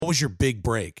What was your big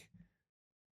break?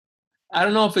 I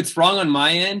don't know if it's wrong on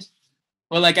my end,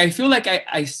 but like I feel like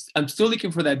I'm still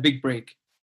looking for that big break.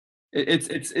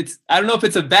 It's I don't know if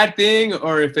it's a bad thing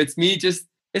or if it's me just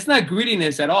it's not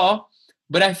greediness at all,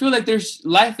 but I feel like there's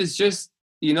life is just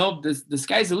the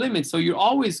sky's the limit. So you're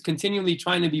always continually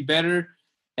trying to be better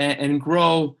and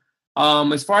grow.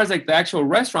 As far as like the actual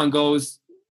restaurant goes,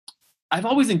 I've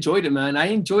always enjoyed it, man. I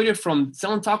enjoyed it from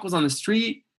selling tacos on the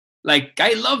street. Like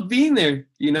I love being there,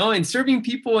 and serving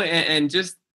people and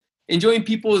just enjoying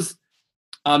people's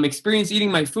experience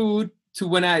eating my food to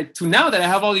now that I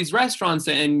have all these restaurants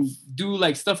and do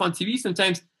like stuff on TV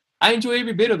sometimes. I enjoy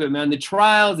every bit of it, man. The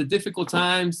trials, the difficult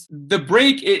times, the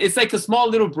break. It's like a small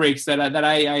little breaks that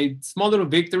I small little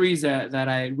victories that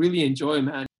I really enjoy,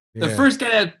 man. Yeah. The first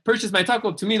guy that purchased my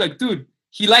taco, to me, like, dude,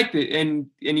 he liked it and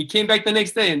he came back the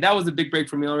next day, and that was a big break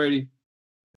for me already.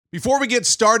 Before we get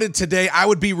started today, I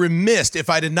would be remiss if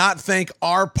I did not thank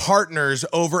our partners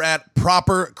over at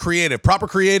Proper Creative. Proper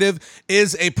Creative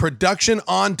is a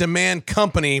production-on-demand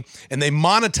company, and they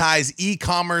monetize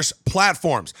e-commerce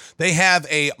platforms. They have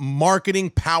a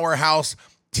marketing powerhouse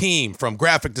team from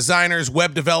graphic designers,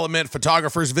 web development,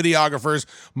 photographers, videographers,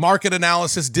 market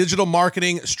analysis, digital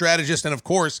marketing strategists, and of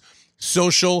course,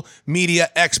 social media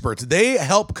experts. They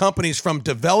help companies from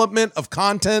development of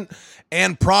content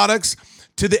and products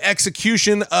to the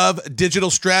execution of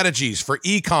digital strategies for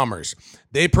e-commerce.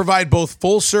 They provide both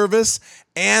full service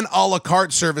and a la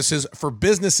carte services for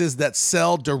businesses that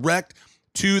sell direct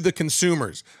to the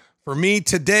consumers. For me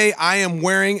today, I am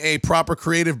wearing a Proper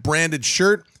Creative branded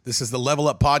shirt. This is the Level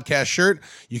Up Podcast shirt.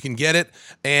 You can get it.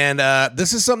 And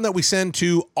this is something that we send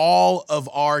to all of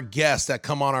our guests that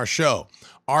come on our show.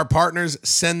 Our partners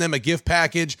send them a gift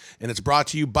package, and it's brought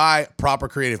to you by Proper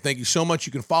Creative. Thank you so much.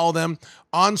 You can follow them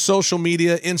on social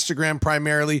media, Instagram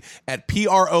primarily, at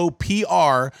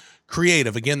PROPR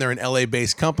Creative. Again, they're an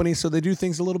LA-based company, so they do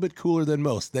things a little bit cooler than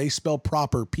most. They spell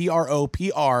proper,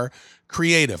 PROPR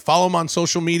Creative. Follow them on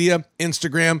social media,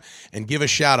 Instagram, and give a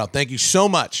shout out. Thank you so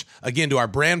much, again, to our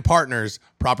brand partners,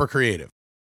 Proper Creative.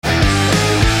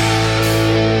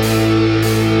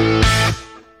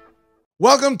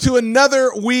 Welcome to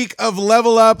another week of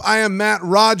Level Up. I am Matt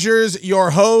Rogers, your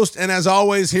host, and as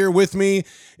always, here with me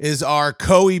is our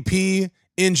co-EP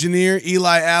engineer,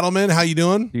 Eli Adelman. How you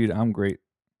doing? Dude, I'm great.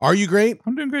 Are you great?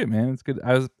 I'm doing great, man. It's good.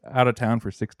 I was out of town for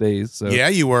 6 days. So yeah,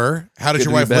 you were. How does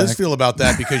your wife Liz feel about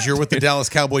that? Because you're with the Dallas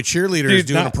Cowboy cheerleaders. Dude,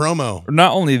 doing a promo.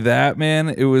 Not only that, man,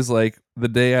 it was like the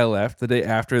day I left, the day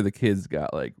after the kids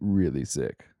got like really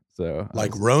sick. So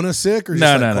like Rona sick or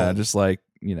no, just just like,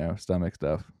 stomach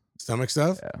stuff. Stomach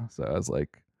stuff? Yeah. So I was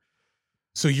like,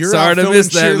 so you're sorry out to filming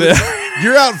miss that.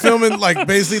 You're out filming like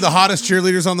basically the hottest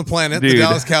cheerleaders on the planet, dude, the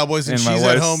Dallas Cowboys, and she's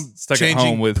at home stuck changing at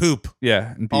home with poop.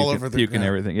 Yeah, and all over the puke and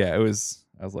everything. Yeah, I was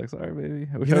like, sorry, baby.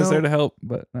 I wish I know, was there to help,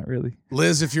 but not really.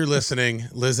 Liz, if you're listening,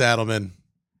 Liz Adelman,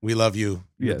 we love you.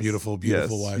 You're a beautiful,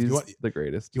 beautiful yes, wife. She's the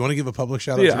greatest. Do you want to give a public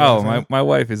shout out? Yeah. Oh, my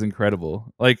wife is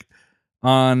incredible. Like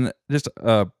on just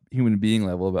a human being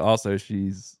level, but also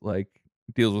she's like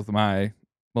deals with my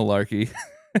malarkey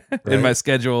in my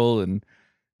schedule and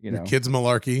your kids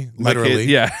malarkey, literally.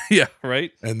 Yeah, right.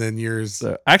 And then yours.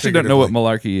 So, I actually don't know what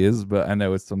malarkey is, but I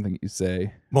know it's something you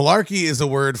say. Malarkey is a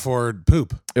word for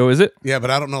poop. Oh, is it? Yeah,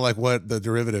 but I don't know like what the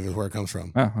derivative is, where it comes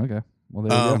from. Oh, okay. Well,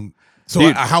 there you go. So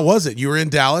dude, how was it? You were in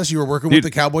Dallas. You were working with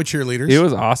the Cowboy cheerleaders. It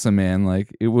was awesome, man.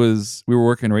 Like we were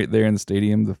working right there in the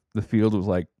stadium. The field was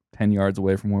like 10 yards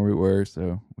away from where we were,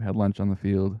 so we had lunch on the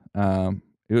field.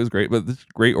 It was great, but this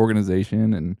great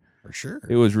organization, and for sure,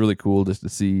 it was really cool just to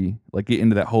see like get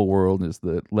into that whole world and just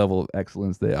the level of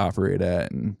excellence they operate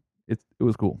at, and it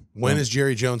was cool. When is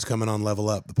Jerry Jones coming on Level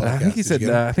Up, the podcast?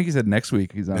 I think he said next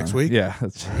week he's on. Next week? Yeah.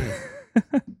 That's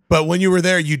But when you were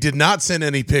there, you did not send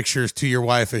any pictures to your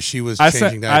wife as she was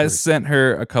changing diapers. I sent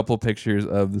her a couple pictures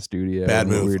of the studio. Bad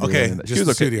move. Okay, she was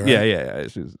the studio, right? Yeah.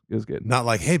 It was good. Not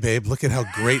like, hey, babe, look at how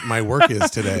great my work is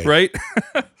today. Right?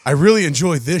 I really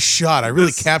enjoyed this shot. I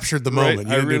really captured the moment.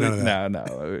 Right, you didn't do none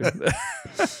of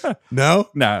that. No?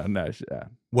 No. Yeah.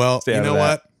 Well, you know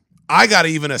what? I got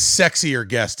even a sexier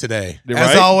guest today. Right?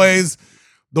 As always,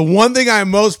 the one thing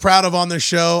I'm most proud of on this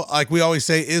show, like we always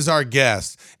say, is our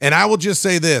guest. And I will just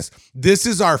say this. This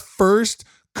is our first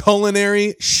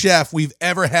culinary chef we've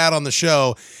ever had on the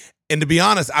show. And to be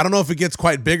honest, I don't know if it gets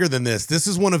quite bigger than this. This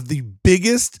is one of the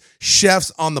biggest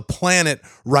chefs on the planet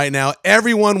right now.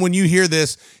 Everyone, when you hear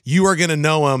this, you are going to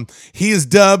know him. He is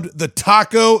dubbed the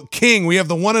Taco King. We have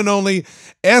the one and only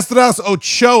Esdras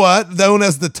Ochoa, known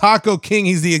as the Taco King.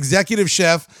 He's the executive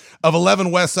chef of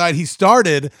 11 West Side. He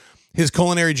started his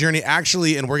culinary journey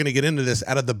actually, and we're going to get into this,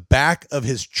 out of the back of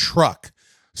his truck.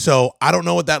 So I don't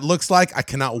know what that looks like. I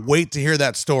cannot wait to hear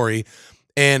that story.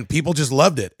 And people just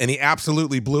loved it. And he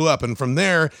absolutely blew up. And from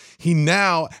there,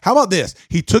 how about this?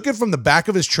 He took it from the back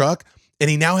of his truck and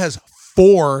he now has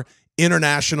 4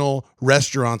 international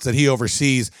restaurants that he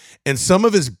oversees. And some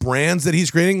of his brands that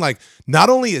he's creating, like not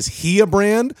only is he a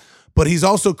brand, but he's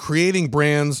also creating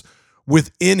brands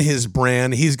within his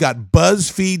brand. He's got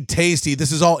BuzzFeed Tasty.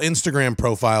 This is all Instagram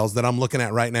profiles that I'm looking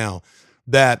at right now.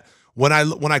 That when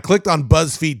I clicked on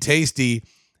BuzzFeed Tasty,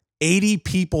 80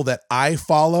 people that I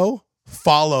follow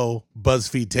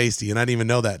BuzzFeed Tasty, and I didn't even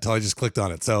know that until I just clicked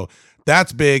on it. So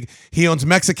that's big. He owns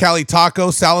Mexicali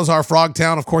Taco, Salazar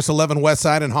Frogtown, of course, 11 West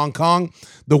Side in Hong Kong,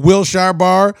 the Wilshire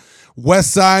Bar,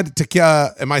 West Side.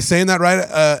 Am I saying that right?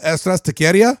 Estras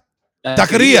Taqueria?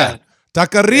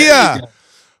 Taqueria.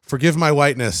 Forgive my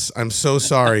whiteness. I'm so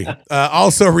sorry.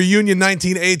 Also, Reunion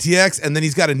 19 ATX, and then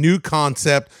he's got a new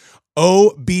concept,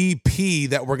 OBP,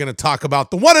 that we're going to talk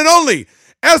about. The one and only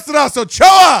Estras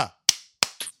Ochoa.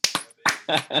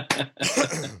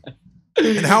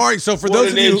 And how are you? So for what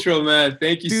those an of you, intro, man.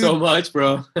 Thank you so much,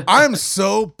 bro. I'm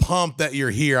so pumped that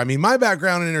you're here. I mean, my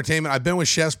background in entertainment, I've been with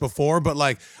chefs before, but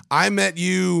like I met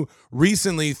you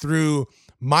recently through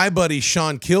my buddy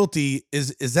Sean Kilty.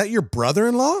 Is that your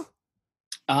brother-in-law?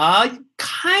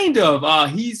 Kind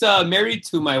of. He's married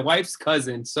to my wife's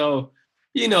cousin, so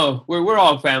you know we're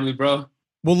all family, bro.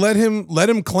 Well, let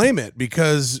him claim it,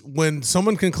 because when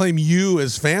someone can claim you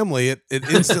as family, it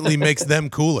instantly makes them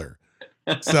cooler.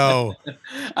 So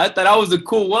I thought I was a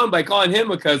cool one by calling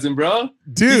him a cousin, bro.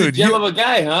 Dude, he's a gem of a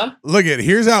guy, huh? Look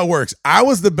here's how it works. I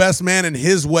was the best man in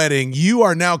his wedding. You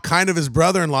are now kind of his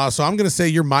brother-in-law, so I'm gonna say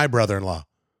you're my brother-in-law.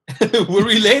 We're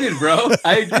related, bro.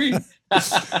 I agree.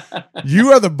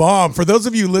 You are the bomb. For those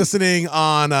of you listening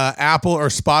on Apple or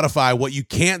Spotify, what you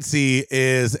can't see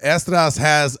is Estras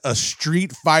has a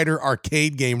Street Fighter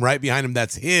arcade game right behind him.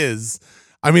 That's his.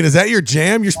 I mean, is that your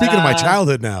jam? You're speaking of my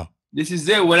childhood now. This is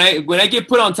it. When I get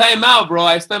put on timeout, bro,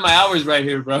 I spend my hours right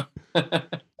here, bro.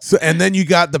 So, and then you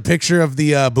got the picture of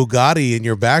the Bugatti in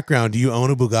your background. Do you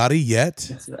own a Bugatti yet?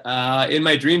 In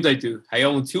my dreams, I do. I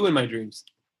own 2 in my dreams.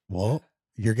 Well,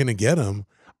 you're gonna get them.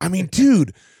 I mean,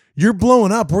 dude, you're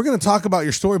blowing up. We're gonna talk about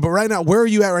your story, but right now, where are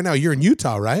you at right now? You're in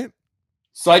Utah, right?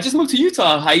 So I just moved to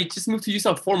Utah. I just moved to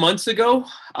Utah 4 months ago.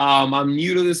 I'm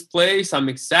new to this place. I'm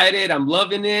excited. I'm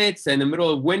loving it. It's in the middle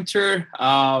of winter.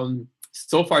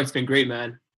 So far, it's been great,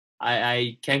 man.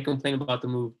 I can't complain about the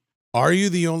move. Are you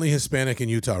the only Hispanic in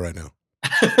Utah right now?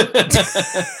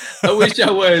 I wish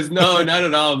I was. No, not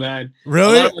at all, man.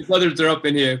 Really? A lot of my brothers are up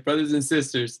in here, brothers and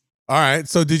sisters. All right.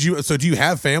 So do you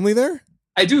have family there?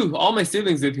 I do. All my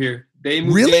siblings live here. They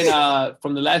moved really? in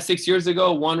from the last 6 years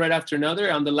ago, one right after another.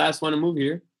 I'm the last one to move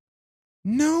here.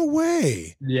 No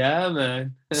way. Yeah,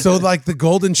 man. So like the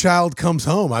golden child comes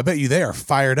home. I bet you they are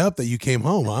fired up that you came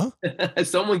home, huh?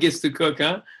 Someone gets to cook,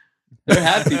 huh? They're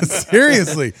happy.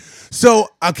 Seriously. So,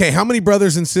 okay, how many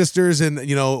brothers and sisters, and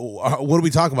what are we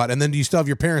talking about? And then do you still have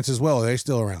your parents as well? Are they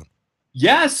still around?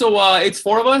 Yeah, so it's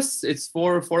 4 of us. It's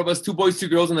four of us, 2 boys, 2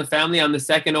 girls in the family. I'm the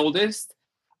second oldest.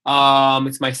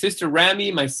 It's my sister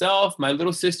Rami, myself, my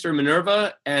little sister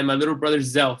Minerva, and my little brother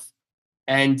Zelf.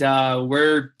 And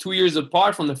we're 2 years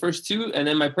apart from the first 2. And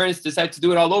then my parents decided to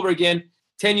do it all over again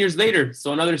 10 years later.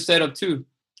 So another set of 2.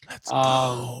 Let's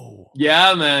go.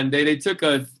 Yeah, man. They took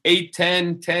a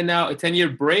 10-year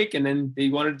break, and then they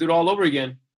wanted to do it all over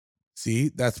again. See,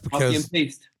 that's because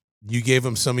you gave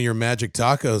them some of your magic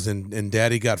tacos, and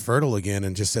Daddy got fertile again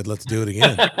and just said, let's do it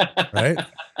again. Right?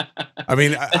 I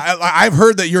mean, I've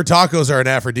heard that your tacos are an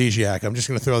aphrodisiac. I'm just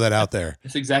going to throw that out there.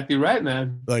 That's exactly right,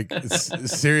 man. Like,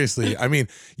 seriously. I mean,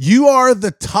 you are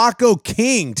the taco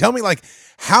king. Tell me, like,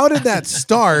 how did that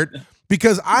start?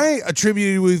 Because I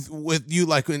attributed with you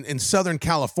like in Southern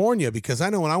California, because I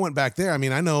know when I went back there, I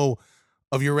mean, I know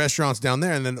of your restaurants down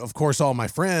there. And then, of course, all my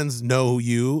friends know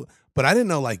you. But I didn't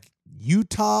know, like,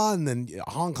 Utah and then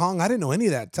Hong Kong. I didn't know any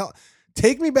of that.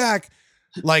 Take me back,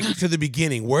 like, to the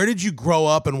beginning. Where did you grow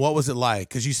up and what was it like?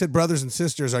 Because you said brothers and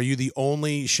sisters. Are you the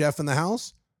only chef in the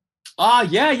house?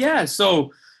 Yeah.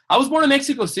 So I was born in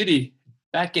Mexico City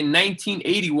back in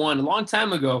 1981, a long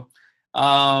time ago.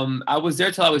 I was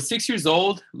there till I was 6 years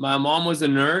old. My mom was a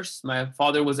nurse. My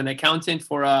father was an accountant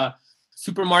for a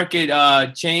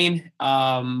supermarket chain.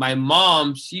 My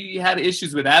mom, she had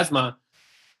issues with asthma.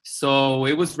 So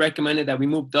it was recommended that we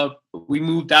moved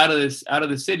out of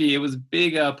the city. It was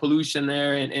big pollution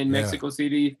there in Mexico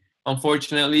City,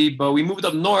 unfortunately. But we moved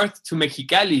up north to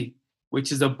Mexicali,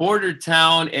 which is a border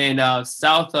town in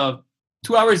south of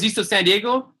 2 hours east of San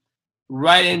Diego,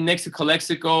 right in next to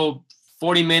Calexico,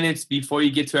 40 minutes before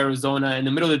you get to Arizona, in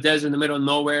the middle of the desert, in the middle of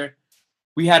nowhere.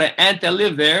 we had an aunt that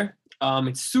lived there.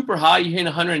 It's super hot. You're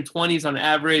hitting 120s on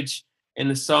average in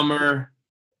the summer.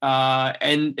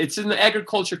 And it's in the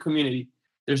agriculture community.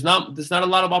 There's not a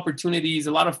lot of opportunities,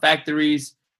 a lot of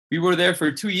factories. We were there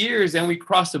for 2 years, and we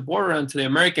crossed the border onto the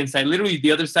American side, literally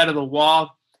the other side of the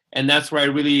wall. And that's where I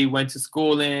really went to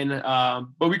school in.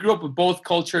 But we grew up with both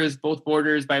cultures, both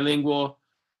borders, bilingual.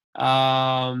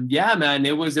 Yeah, man,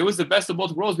 it was the best of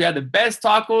both worlds. We had the best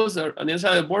tacos on the other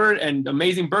side of the border and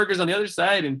amazing burgers on the other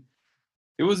side. And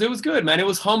it was good, man. It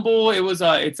was humble. It was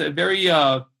it's a very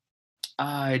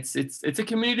it's a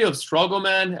community of struggle,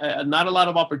 man. Not a lot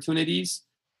of opportunities.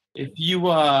 If you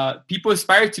people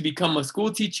aspire to become a school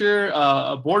teacher,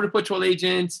 a border patrol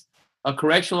agent, a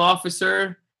correctional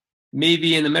officer,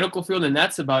 maybe in the medical field, and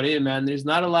that's about it, man. There's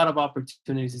not a lot of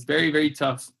opportunities. It's very, very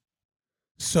tough.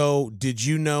 So did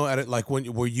you know at it, like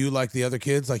when were you like the other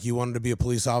kids, like you wanted to be a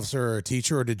police officer or a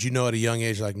teacher, or did you know at a young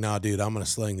age, like, nah, dude, I'm gonna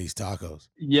sling these tacos?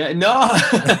 Yeah, no,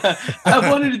 I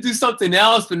wanted to do something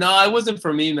else, but no, it wasn't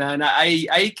for me, man.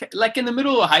 I like in the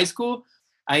middle of high school,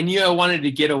 I knew I wanted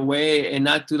to get away and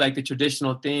not do like the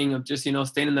traditional thing of just,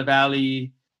 staying in the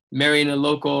valley, marrying a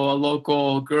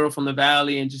local girl from the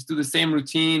valley, and just do the same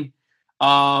routine.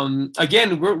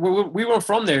 Again, we weren't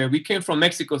from there. We came from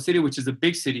Mexico City, which is a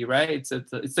big city, right? It's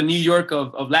the New York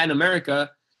of Latin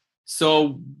America.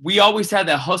 So we always had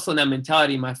that hustle and that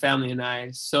mentality, my family and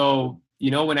I. So,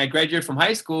 when I graduated from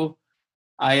high school,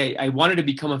 I wanted to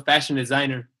become a fashion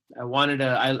designer. I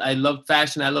loved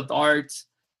fashion. I loved art.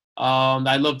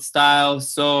 I loved style.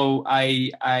 So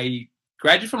I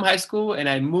graduated from high school and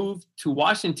I moved to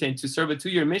Washington to serve a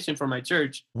 2-year mission for my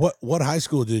church. What high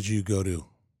school did you go to?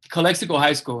 Calexico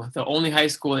High School, the only high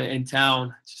school in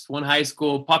town. Just one high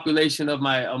school. Population of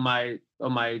the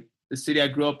city I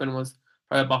grew up in was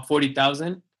probably about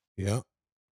 40,000. Yeah.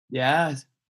 Yeah.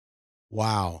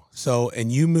 Wow. So,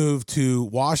 and you moved to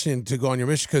Washington to go on your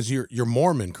mission because you're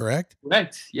Mormon, correct?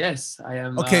 Correct. Yes, I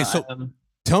am. Okay, so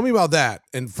tell me about that,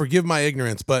 and forgive my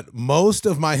ignorance, but most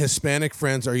of my Hispanic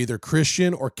friends are either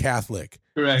Christian or Catholic.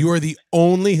 Correct. You are the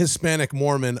only Hispanic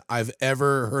Mormon I've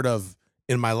ever heard of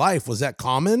in my life. Was that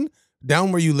common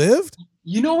down where you lived?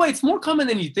 You know what? It's more common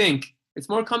than you think.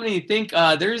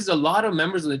 There's a lot of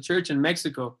members of the church in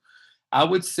Mexico. I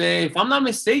would say, if I'm not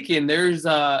mistaken,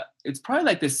 it's probably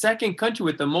like the second country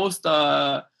with the most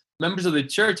members of the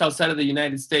church outside of the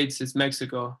United States is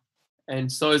Mexico.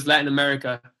 And so is Latin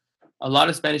America. A lot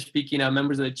of Spanish speaking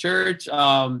members of the church.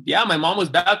 Yeah, my mom was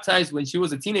baptized when she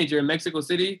was a teenager in Mexico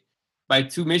City by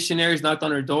 2 missionaries, knocked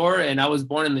on her door, and I was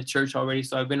born in the church already,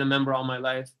 so I've been a member all my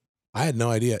life. I had no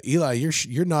idea. Eli,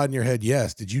 you're nodding your head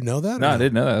yes. Did you know that? No, I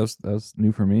didn't know that. That was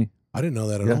new for me. I didn't know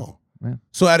that at all. Yeah.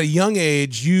 So at a young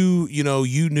age, you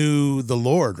knew the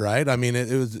Lord, right? I mean,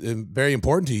 it was very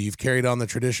important to you. You've carried on the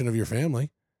tradition of your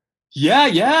family. Yeah.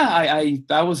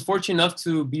 I was fortunate enough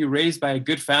to be raised by a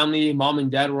good family. Mom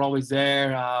and dad were always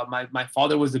there. My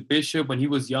father was a bishop when he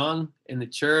was young in the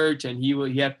church, and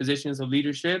he had positions of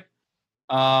leadership.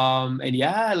 And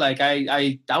yeah, like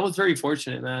I was very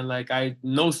fortunate, man. Like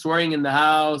no swearing in the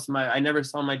house. I never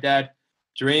saw my dad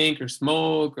drink or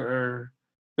smoke, or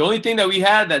the only thing that we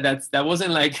had that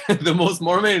wasn't like the most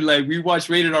Mormon, like we watch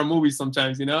rated R movies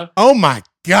sometimes, Oh my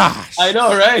gosh. I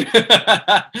know, right?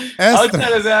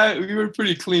 Outside of that, we were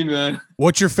pretty clean, man.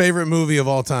 What's your favorite movie of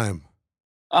all time?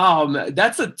 Oh man,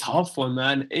 that's a tough one,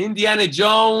 man. Indiana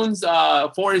Jones,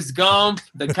 Forrest Gump,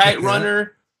 The Kite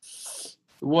Runner.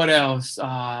 What else?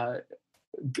 A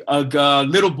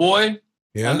Little Boy.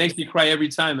 Yeah. That makes me cry every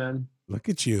time, man. Look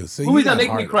at you. So movies that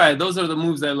make me cry. Those are the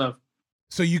movies I love.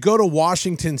 So you go to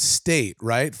Washington State,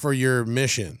 right, for your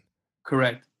mission?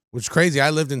 Correct. Which is crazy. I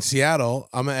lived in Seattle.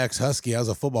 I'm an ex-Husky. I was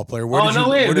a football player. Where did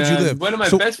you live? One of my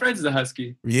best friends is a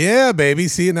Husky. Yeah, baby.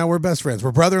 See, now we're best friends.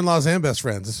 We're brother-in-laws and best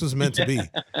friends. This was meant to be.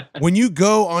 When you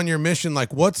go on your mission,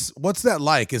 like what's that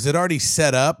like? Is it already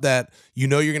set up that you're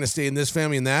going to stay in this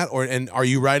family and that? And are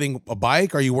you riding a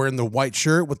bike? Are you wearing the white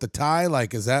shirt with the tie?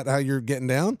 Like, is that how you're getting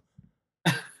down?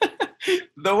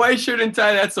 The white shirt and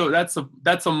tie, that's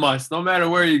a must, no matter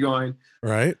where you're going.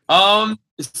 Right.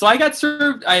 So I got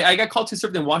served. I got called to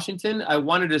serve in Washington. I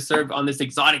wanted to serve on this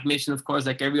exotic mission, of course,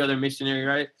 like every other missionary,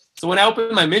 right? So when I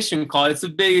opened my mission call, it's a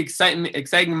big,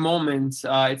 exciting moment.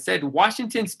 It said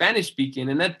Washington Spanish speaking,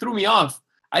 and that threw me off.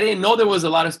 I didn't know there was a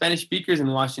lot of Spanish speakers in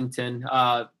Washington.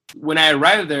 When I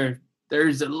arrived there,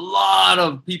 there's a lot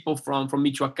of people from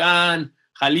Michoacan,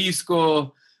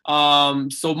 Jalisco.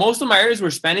 So most of my areas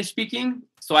were Spanish speaking.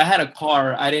 So I had a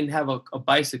car. I didn't have a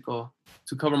bicycle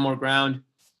to cover more ground.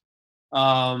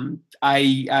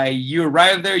 You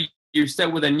arrive there, you're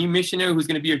set with a new missionary who's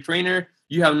going to be your trainer.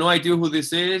 You have no idea who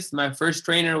this is. My first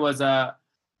trainer was a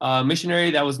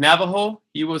missionary that was Navajo.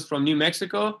 He was from New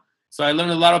Mexico. So I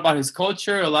learned a lot about his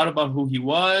culture, a lot about who he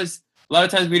was. A lot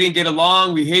of times we didn't get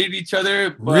along. We hated each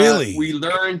other. But Really? we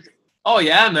learned. Oh,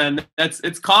 yeah, man.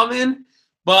 It's common.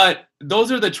 But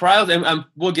those are the trials. And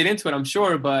we'll get into it, I'm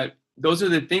sure. But those are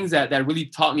the things that really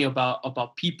taught me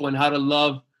about people and how to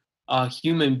love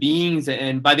human beings.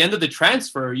 And by the end of the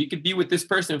transfer, you could be with this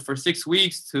person for 6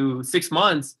 weeks to 6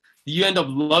 months. You end up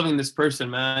loving this person,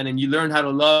 man, and you learn how to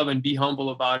love and be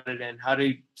humble about it, and how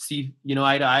to see,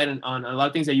 eye to eye on a lot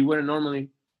of things that you wouldn't normally.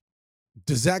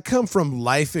 Does that come from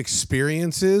life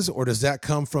experiences, or does that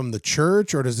come from the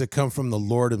church, or does it come from the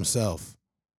Lord himself?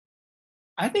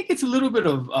 I think it's a little bit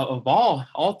of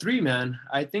all three, man.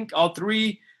 I think all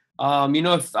three.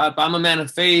 If I'm a man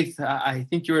of faith, I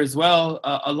think you're as well.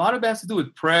 A lot of it has to do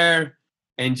with prayer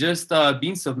and just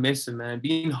being submissive, man,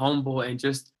 being humble, and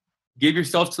just give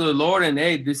yourself to the Lord. And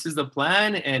hey, this is the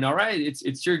plan. And all right,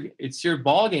 it's your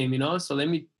ball game,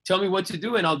 So tell me what to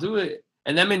do, and I'll do it.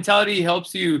 And that mentality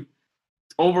helps you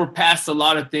overpass a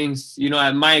lot of things,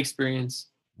 at my experience.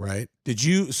 Right. Did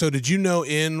you know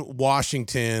in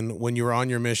Washington when you were on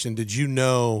your mission, did you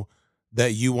know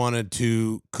that you wanted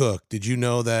to cook? Did you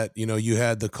know that, you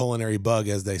had the culinary bug,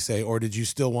 as they say, or did you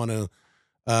still want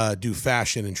to do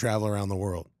fashion and travel around the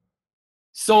world?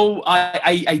 So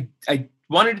I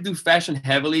wanted to do fashion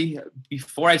heavily.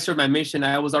 Before I served my mission,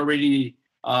 I was already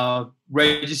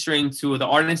registering to the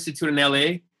Art Institute in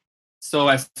LA. So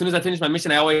as soon as I finished my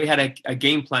mission, I already had a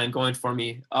game plan going for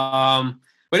me.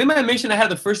 But in my mission, I had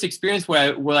the first experience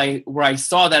where I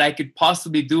saw that I could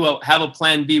possibly have a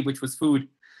plan B, which was food.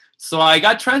 So I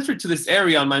got transferred to this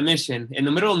area on my mission in the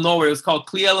middle of nowhere. It was called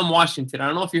Cle Elum, Washington. I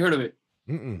don't know if you heard of it.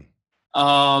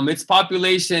 Mm-mm. Its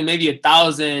population, maybe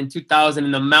 1,000, 2,000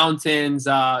 in the mountains,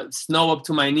 snow up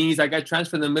to my knees. I got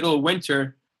transferred in the middle of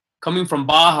winter, coming from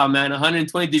Baja, man,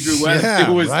 120-degree weather.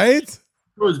 Yeah, right? It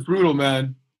was brutal,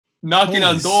 man. Knocking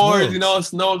Holy on doors, smokes.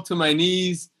 snow up to my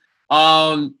knees.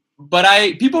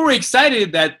 But people were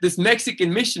excited that this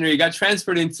Mexican missionary got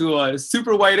transferred into a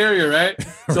super white area, right?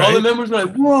 So all the members were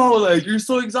like, whoa, like, you're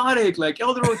so exotic. Like,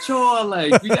 Elder Ochoa,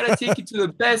 like, we got to take you to the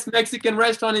best Mexican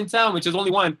restaurant in town, which is only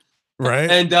one. Right.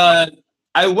 And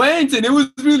I went, and it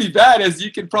was really bad, as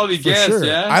you can probably guess. Sure.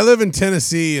 Yeah. I live in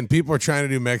Tennessee, and people are trying to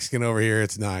do Mexican over here.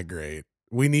 It's not great.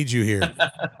 We need you here.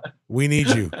 We need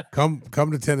you. Come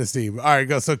to Tennessee. All right,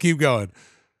 go. So keep going.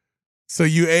 So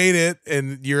you ate it,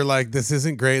 and you're like, this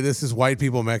isn't great. This is white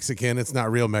people Mexican. It's not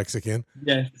real Mexican.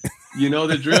 Yes. You know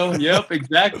the drill. Yep,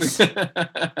 exactly.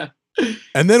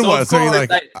 And then So, what? of So you're course,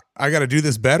 like, I got to do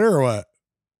this better, or what?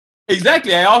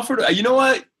 Exactly. I offered, you know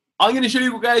what? I'm going to show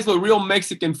you guys what real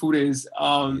Mexican food is.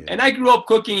 And I grew up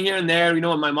cooking here and there, with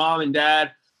my mom and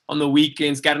dad on the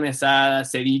weekends, carne asada,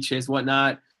 ceviches,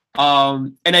 whatnot.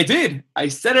 And I did. I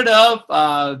set it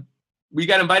up. We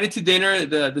got invited to dinner.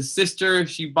 The sister,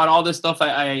 she bought all the stuff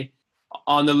I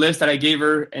on the list that I gave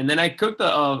her. And then I cooked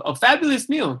a fabulous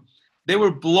meal. They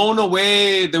were blown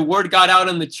away. The word got out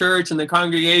in the church and the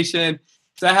congregation.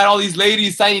 So I had all these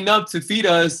ladies signing up to feed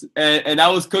us, and I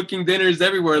was cooking dinners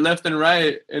everywhere, left and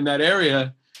right in that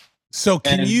area. So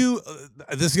can you,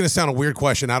 this is going to sound a weird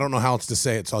question. I don't know how else to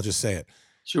say it, so I'll just say it.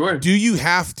 Sure. Do you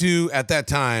have to, at that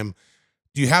time,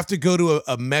 do you have to go to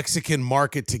a Mexican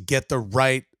market to get the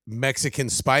right Mexican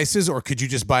spices, or could you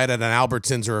just buy it at an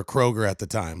Albertsons or a Kroger at the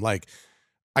time? Like,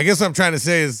 I guess what I'm trying to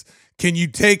say is, can you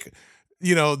take,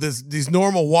 these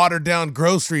normal watered down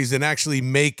groceries and actually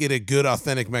make it a good,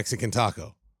 authentic Mexican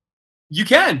taco? You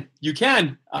can.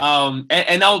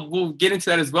 And we'll get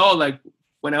into that as well. Like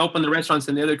when I opened the restaurants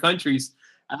in the other countries,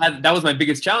 that was my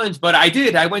biggest challenge. But I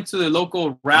did. I went to the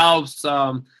local Ralph's,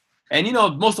 and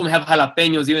most of them have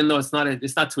jalapenos, even though it's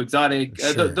not too exotic.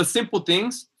 Sure. The simple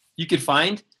things you could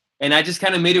find, and I just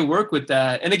kind of made it work with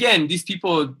that. And again, these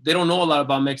people, they don't know a lot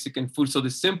about Mexican food, so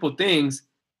the simple things,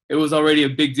 it was already a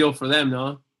big deal for them,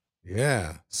 no?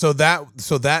 Yeah. So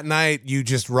that night you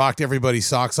just rocked everybody's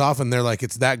socks off, and they're like,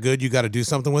 it's that good, you got to do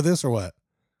something with this, or what?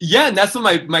 Yeah, and that's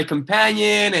what my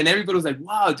companion and everybody was like,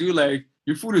 wow, dude, like,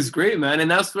 your food is great, man.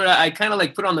 And that's where I kind of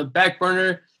like put on the back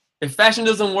burner. If fashion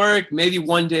doesn't work, maybe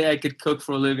one day I could cook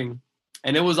for a living.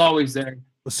 And it was always there.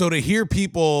 So to hear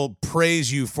people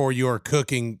praise you for your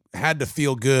cooking had to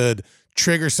feel good,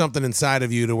 trigger something inside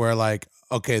of you to where like,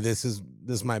 okay,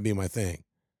 this might be my thing.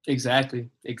 Exactly.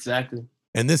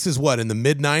 And this is what, in the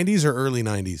mid 90s or early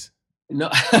 90s? No,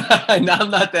 I'm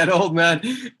not that old, man.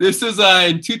 This was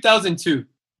in 2002.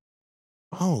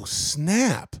 Oh,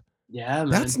 snap. Yeah, man.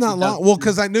 That's not long. Well,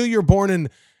 because I knew you were born in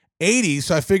 80s,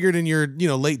 so I figured in your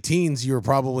late teens you were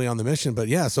probably on the mission. But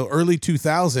yeah, so early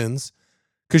 2000s,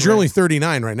 because you're only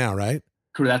 39 right now, right?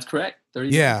 That's correct.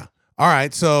 39. Yeah. All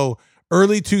right. So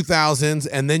early 2000s,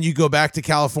 and then you go back to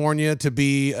California to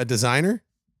be a designer?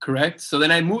 Correct. So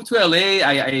then I moved to LA.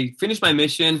 I finished my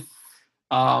mission.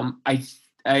 I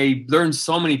learned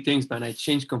so many things, man. I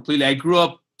changed completely. I grew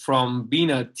up from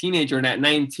being a teenager, and at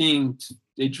 19,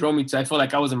 they drove me to, I felt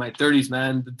like I was in my 30s,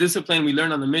 man. The discipline we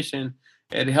learned on the mission,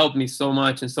 it helped me so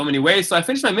much in so many ways. So I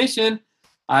finished my mission.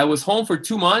 I was home for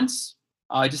 2 months,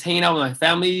 just hanging out with my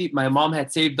family. My mom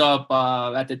had saved up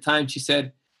at the time. She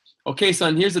said, okay,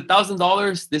 son, here's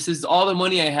 $1,000. This is all the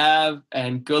money I have,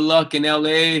 and good luck in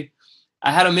LA.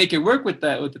 I had to make it work with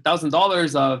that, with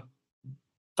 $1,000.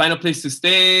 Find a place to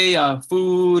stay,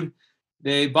 food.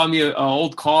 They bought me an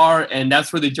old car, and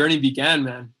that's where the journey began,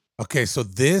 man. Okay, so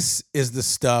this is the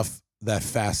stuff that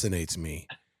fascinates me,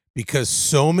 because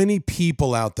so many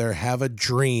people out there have a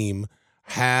dream,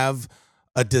 have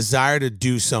a desire to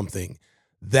do something,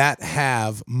 that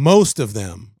have, most of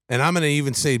them, and I'm going to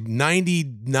even say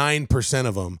 99%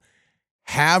 of them,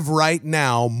 have right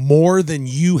now more than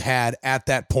you had at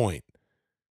that point.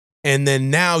 And then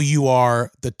now you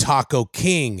are the taco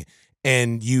king,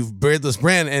 and you've bred this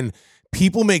brand, and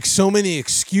people make so many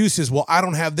excuses. Well, I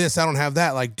don't have this, I don't have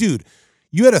that. Like, dude,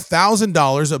 you had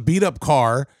 $1,000, a beat up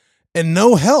car, and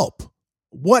no help.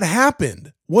 What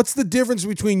happened? What's the difference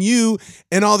between you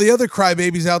and all the other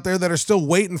crybabies out there that are still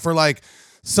waiting for like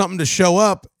something to show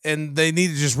up, and they need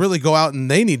to just really go out and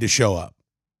they need to show up?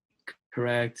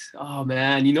 Correct. Oh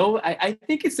man, I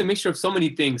think it's a mixture of so many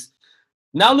things.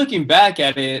 Now looking back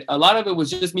at it, a lot of it was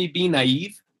just me being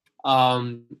naive,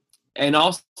 and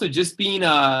also just being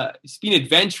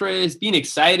adventurous, being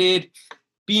excited,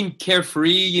 being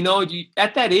carefree.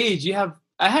 At that age, I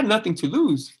had nothing to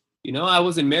lose. I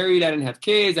wasn't married, I didn't have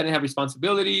kids, I didn't have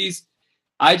responsibilities.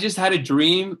 I just had a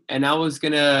dream, and I was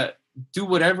gonna do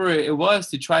whatever it was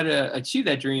to try to achieve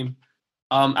that dream.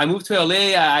 I moved to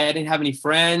LA. I didn't have any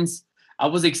friends. I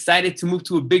was excited to move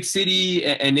to a big city,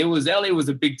 and LA was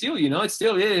a big deal. It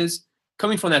still is.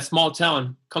 Coming from that small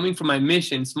town, coming from my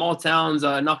mission, small towns,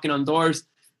 knocking on doors,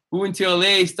 moving to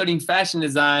LA, studying fashion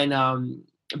design,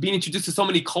 being introduced to so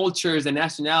many cultures and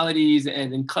nationalities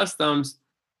and customs.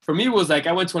 For me, it was like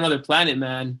I went to another planet,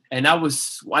 man. And I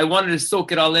wanted to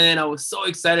soak it all in. I was so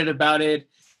excited about it.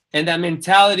 And that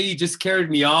mentality just carried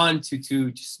me on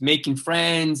to just making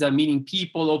friends, meeting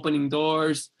people, opening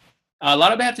doors. A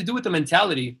lot of it had to do with the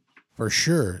mentality. For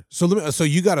sure. So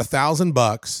you got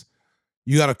 $1,000,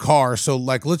 you got a car. So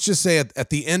like, let's just say at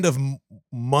the end of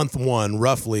month one,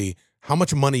 roughly, how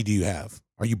much money do you have?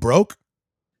 Are you broke?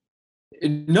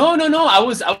 No. I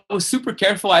was super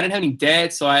careful. I didn't have any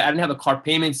debt, so I didn't have a car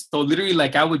payment. So literally,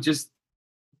 like, I would just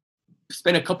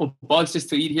spend a couple bucks just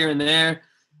to eat here and there.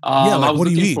 Like, what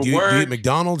do you eat? Do you eat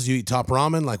McDonald's? Do you eat Top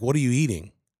Ramen? Like, what are you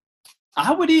eating?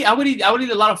 I would eat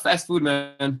a lot of fast food,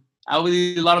 man. I would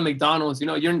eat a lot of McDonald's.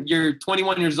 You're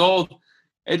 21 years old.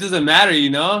 It doesn't matter,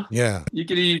 Yeah. You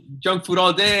could eat junk food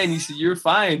all day, and you're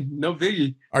fine. No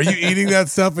biggie. Are you eating that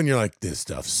stuff and you're like, this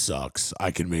stuff sucks,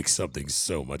 I can make something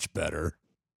so much better?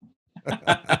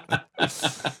 And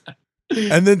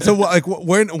then, so like,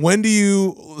 when do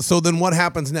you, so then what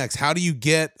happens next? How do you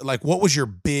get, like, what was your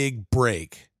big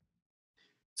break?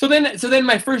 So then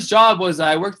my first job was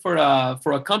I worked for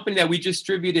a company that we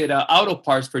distributed auto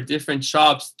parts for different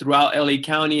shops throughout LA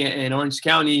County and Orange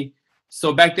County.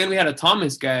 So back then we had a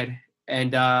Thomas guide,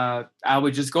 and I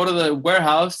would just go to the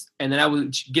warehouse, and then I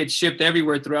would get shipped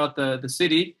everywhere throughout the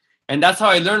city. And that's how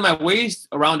I learned my ways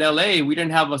around LA. We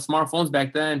didn't have smartphones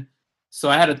back then. So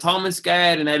I had a Thomas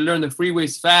guide, and I learned the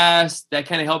freeways fast. That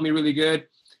kind of helped me really good.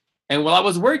 And while I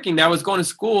was working there, I was going to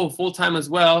school full time as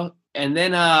well. And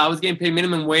then I was getting paid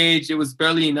minimum wage. It was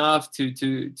barely enough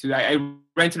I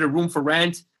rented a room for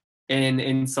rent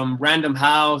in some random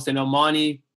house in El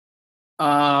Monte.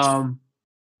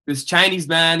 This Chinese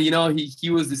man, he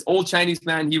was this old Chinese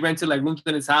man. He rented like rooms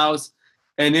in his house.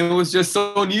 And it was just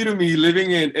so new to me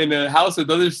living in a house with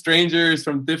other strangers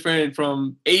from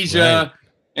Asia, right.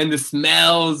 And the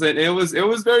smells. And it was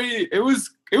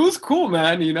cool,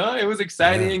 man. It was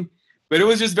exciting, but it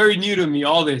was just very new to me,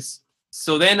 all this.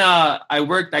 So then I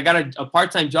got a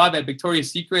part-time job at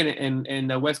Victoria's Secret in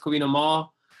the West Covina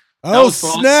Mall. Oh,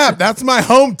 snap. That's my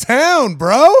hometown,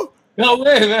 bro. No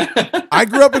way, man. I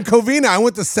grew up in Covina. I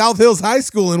went to South Hills High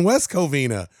School in West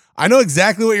Covina. I know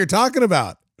exactly what you're talking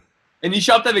about. And you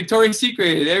shopped at Victoria's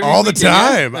Secret all the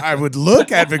time. I would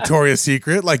look at Victoria's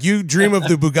Secret. Like, you dream of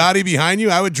the Bugatti behind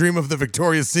you, I would dream of the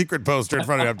Victoria's Secret poster in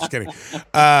front of you. I'm just kidding.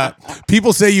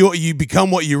 People say you become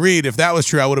what you read. If that was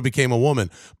true, I would have became a woman.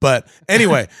 But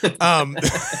anyway, here's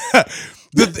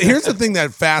the thing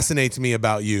that fascinates me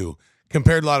about you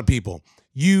compared to a lot of people.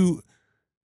 You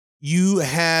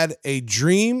had a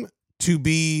dream to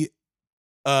be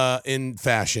in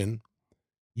fashion.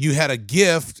 You had a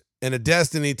gift and a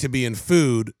destiny to be in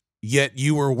food, yet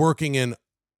you were working in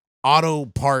auto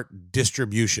part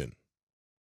distribution.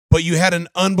 But you had an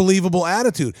unbelievable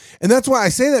attitude. And that's why I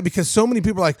say that, because so many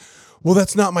people are like, well,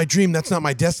 that's not my dream. That's not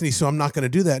my destiny. So I'm not going to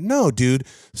do that. No, dude.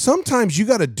 Sometimes you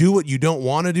got to do what you don't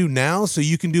want to do now so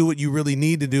you can do what you really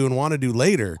need to do and want to do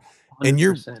later. 100%. And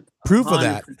you're proof 100%. Of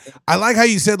that. I like how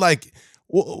you said, like,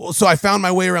 well, so I found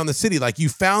my way around the city. Like, you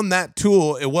found that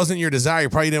tool. It wasn't your desire. You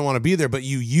probably didn't want to be there, but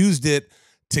you used it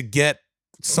to get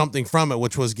something from it,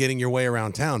 which was getting your way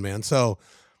around town, man. So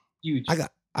huge.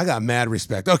 I got mad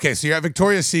respect. Okay, so you're at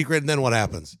Victoria's Secret, and then what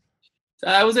happens?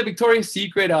 I was at Victoria's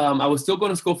Secret. I was still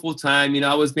going to school full time.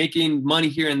 I was making money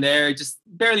here and there, just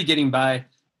barely getting by.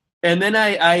 And then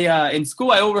I in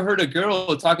school, I overheard a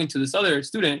girl talking to this other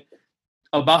student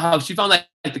about how she found like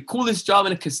the coolest job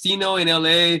in a casino in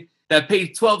LA that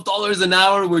paid $12 an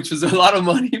hour, which was a lot of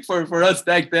money for us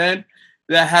back then.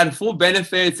 That had full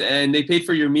benefits, and they paid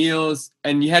for your meals,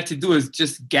 and you had to do is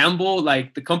just gamble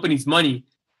like the company's money.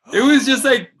 It was just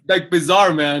like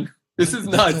bizarre, man. This is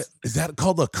nuts. Is that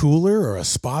called a cooler or a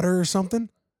spotter or something?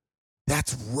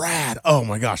 That's rad. Oh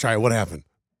my gosh. All right, what happened?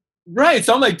 Right.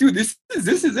 So I'm like, dude, this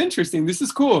is interesting. This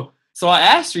is cool. So I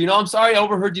asked her, I'm sorry, I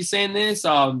overheard you saying this.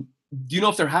 Do you know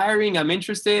if they're hiring? I'm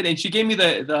interested. And she gave me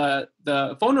the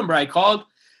phone number. I called.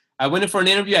 I went in for an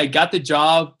interview. I got the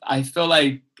job. I feel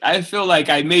like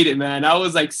I made it, man. I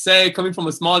was like sick, coming from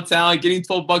a small town, getting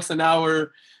 $12 an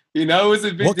hour. It was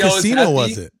a big What deal. casino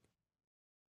was it?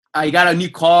 I got a new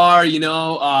car,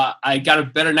 I got a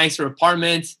better, nicer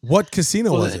apartment. What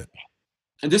casino was it?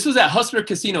 And this was at Hustler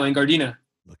Casino in Gardena.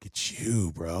 Look at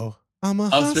you, bro. I'm a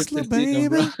hustler,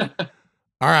 baby.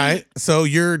 All right. So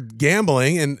you're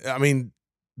gambling. And I mean,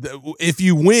 if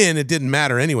you win, it didn't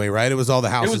matter anyway, right? It was all the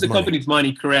house's money. It was the company's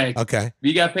money, correct. Okay.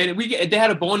 We got paid. They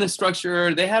had a bonus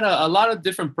structure. They had a lot of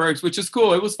different perks, which is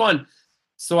cool. It was fun.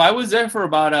 So I was there for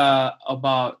about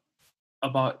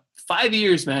 5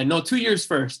 years, man. No, 2 years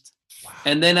first. Wow.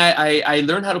 And then I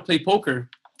learned how to play poker.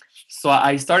 So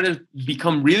I started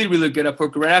become really, really good at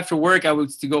poker. Right after work, I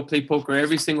was to go play poker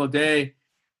every single day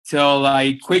till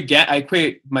I quit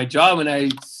my job, and I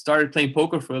started playing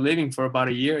poker for a living for about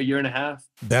a year and a half.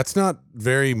 That's not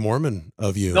very Mormon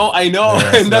of you. No, I know.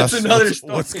 And that's another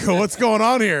story. What's going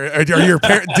on here? Are your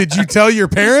did you tell your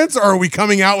parents, or are we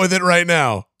coming out with it right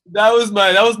now? That was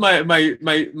my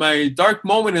dark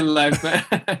moment in life, man.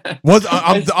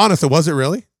 I'm honest. Was it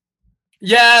really?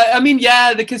 Yeah, I mean,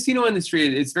 the casino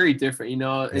industry, it's very different.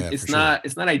 It's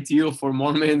not ideal for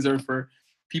Mormons or for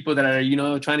people that are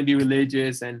trying to be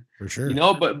religious, and for sure.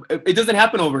 But it doesn't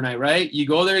happen overnight, right? You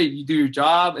go there, you do your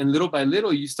job, and little by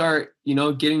little you start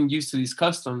getting used to these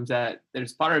customs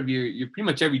that's part of your pretty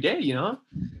much every day.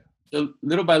 So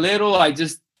little by little, I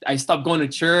stopped going to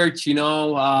church,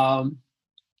 and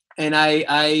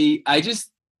I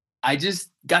just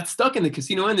got stuck in the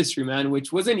casino industry, man,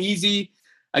 which wasn't easy.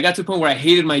 I got to a point where I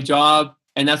hated my job,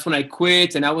 and that's when I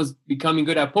quit, and I was becoming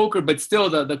good at poker, but still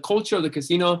the culture of the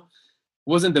casino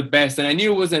wasn't the best, and I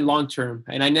knew it wasn't long-term,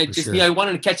 and I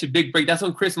wanted to catch a big break. That's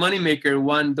when Chris Moneymaker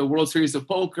won the World Series of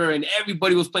Poker, and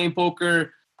everybody was playing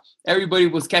poker. Everybody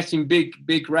was catching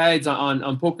big rides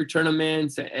on poker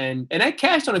tournaments, and I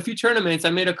cashed on a few tournaments. I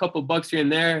made a couple bucks here and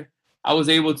there. I was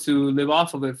able to live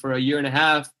off of it for a year and a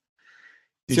half.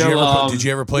 Did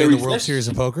you ever play in the World Series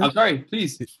of Poker? I'm sorry,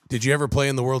 please. Did you ever play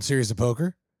in the World Series of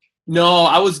Poker? No,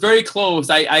 I was very close.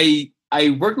 I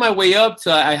worked my way up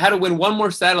to. I had to win one more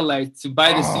satellite to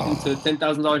buy the seat into a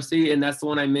 $10,000 seat, and that's the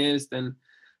one I missed.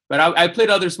 But I played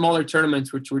other smaller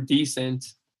tournaments which were decent.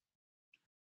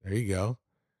 There you go.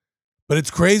 But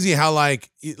it's crazy how like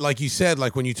you said,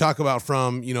 like when you talk about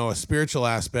from a spiritual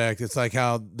aspect, it's like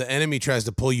how the enemy tries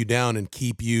to pull you down and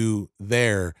keep you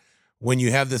there. When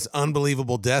you have this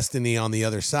unbelievable destiny on the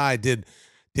other side, did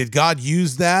God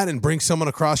use that and bring someone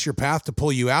across your path to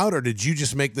pull you out? Or did you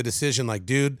just make the decision like,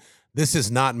 dude, this is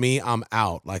not me, I'm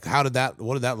out? Like, what did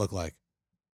that look like?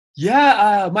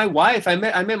 Yeah. My wife, I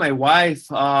met my wife,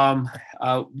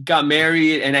 got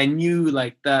married, and I knew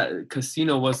like that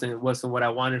casino wasn't what I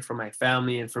wanted for my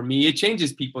family and for me. It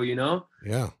changes people,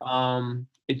 Yeah.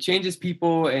 It changes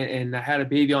people, and I had a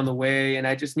baby on the way, and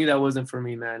I just knew that wasn't for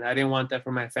me, man. I didn't want that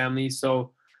for my family.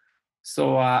 So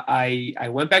I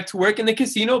went back to work in the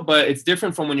casino, but it's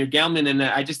different from when you're gambling, and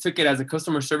I just took it as a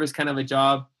customer service kind of a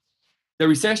job. The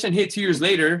recession hit 2 years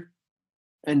later,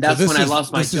 and that's when I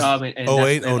lost my job. And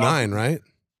 08, 09, right?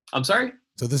 I'm sorry?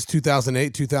 So this is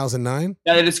 2008, 2009?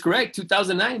 Yeah, that is correct.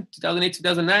 2008,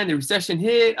 2009, the recession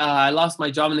hit. I lost my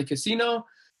job in the casino,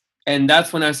 and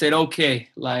that's when I said, okay,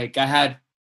 like I had,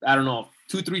 I don't know,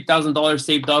 $2,000-$3,000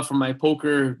 saved up from my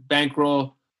poker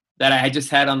bankroll that I just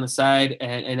had on the side.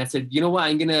 And I said, you know what?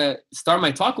 I'm going to start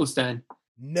my taco stand.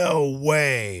 No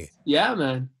way. Yeah,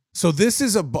 man. So this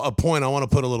is a point I want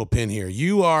to put a little pin here.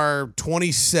 You are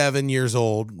 27 years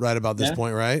old right about this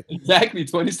point, right? Exactly,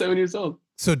 27 years old.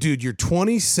 So, dude, you're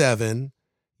 27.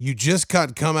 You just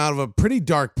come out of a pretty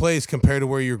dark place compared to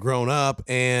where you're grown up,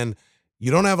 and you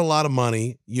don't have a lot of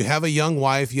money. You have a young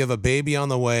wife. You have a baby on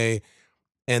the way,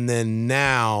 and then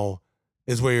now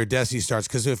is where your destiny starts.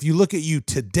 Because if you look at you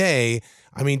today,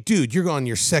 I mean, dude, you're on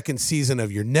your second season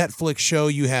of your Netflix show.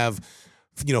 You have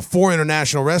 4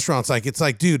 international restaurants. Like, it's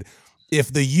like, dude,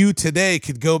 if the you today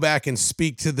could go back and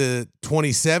speak to the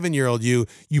 27-year-old you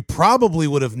probably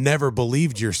would have never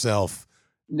believed yourself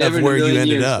of where you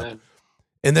ended up. Man.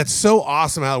 And that's so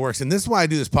awesome how it works. And this is why I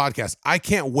do this podcast. I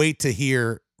can't wait to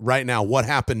hear right now what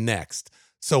happened next.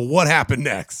 So what happened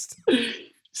next?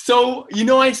 So,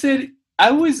 I said,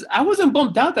 I wasn't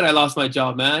bummed out that I lost my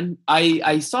job, man.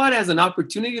 I saw it as an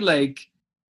opportunity, like,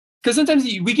 because sometimes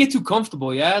we get too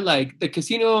comfortable, yeah? Like the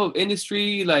casino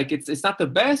industry, like it's not the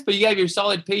best, but you have your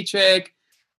solid paycheck,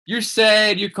 you're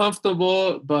set, you're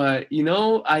comfortable. But,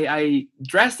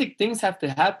 drastic things have to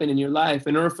happen in your life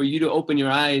in order for you to open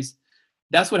your eyes.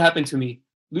 That's what happened to me.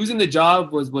 Losing the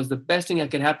job was the best thing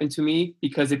that could happen to me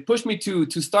because it pushed me to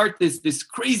start this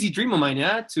crazy dream of mine,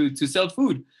 yeah, to sell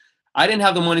food. I didn't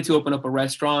have the money to open up a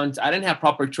restaurant. I didn't have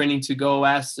proper training to go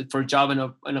ask for a job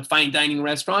in a fine dining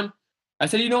restaurant. I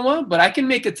said, you know what? But I can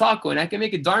make a taco, and I can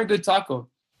make a darn good taco.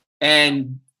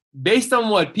 And based on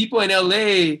what people in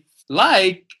LA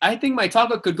like, I think my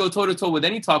taco could go toe-to-toe with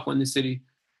any taco in the city.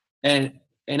 And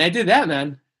I did that,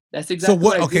 man. That's exactly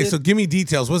what I did. So give me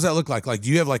details. What does that look like? Like, do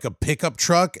you have like a pickup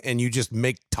truck and you just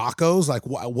make tacos? Like,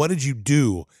 what did you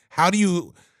do? How do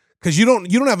you... Because you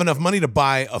don't have enough money to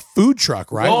buy a food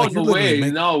truck, right?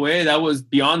 No way. That was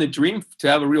beyond the dream to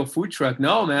have a real food truck.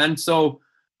 No, man. So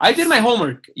I did my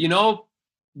homework.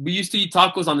 We used to eat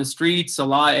tacos on the streets a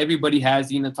lot. Everybody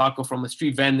has eaten a taco from a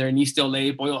street vendor in East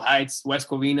LA, Boyle Heights, West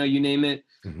Covina, you name it.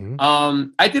 Mm-hmm.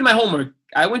 I did my homework.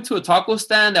 I went to a taco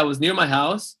stand that was near my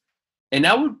house, and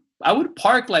I would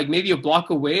park like maybe a block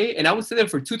away, and I would sit there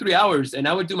for 2-3 hours, and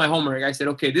I would do my homework. I said,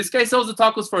 okay, this guy sells the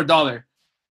tacos for $1.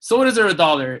 Sodas are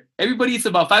 $1. Everybody eats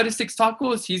about 5 to 6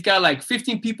 tacos. He's got like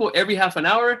 15 people every half an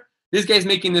hour. This guy's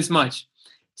making this much.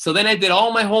 So then I did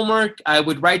all my homework. I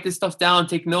would write this stuff down,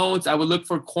 take notes. I would look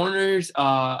for corners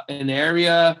in the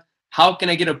area. How can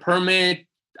I get a permit?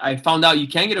 I found out you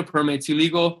can't get a permit. It's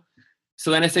illegal.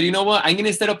 So then I said, you know what? I'm going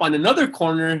to set up on another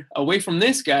corner away from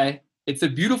this guy. It's a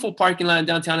beautiful parking lot in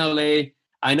downtown LA.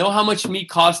 I know how much meat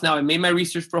costs now. I made my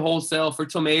research for wholesale, for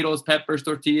tomatoes, peppers,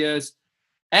 tortillas.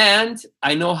 And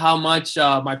I know how much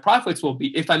my profits will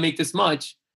be if I make this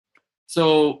much.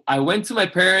 So I went to my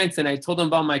parents and I told them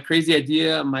about my crazy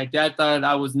idea. My dad thought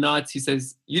I was nuts. He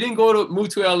says, you didn't move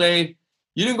to LA.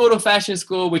 You didn't go to fashion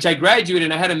school, which I graduated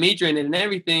and I had a major in it and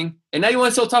everything. And now you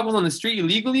want to sell tacos on the street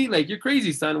illegally? Like, you're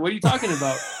crazy, son. What are you talking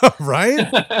about? Right?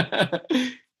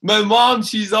 My mom,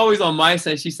 she's always on my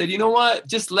side. She said, you know what?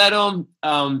 Just let him.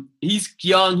 He's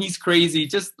young. He's crazy.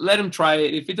 Just let him try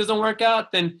it. If it doesn't work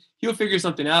out, then he'll figure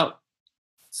something out.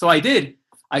 So I did.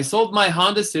 I sold my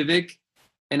Honda Civic.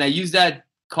 And I used that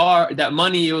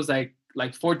money, it was like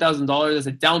 $4,000 as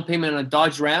a down payment on a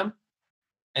Dodge Ram.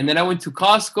 And then I went to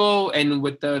Costco, and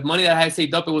with the money that I had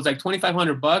saved up, it was like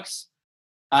 $2,500.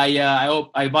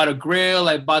 I bought a grill.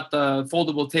 I bought the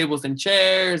foldable tables and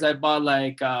chairs. I bought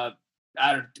like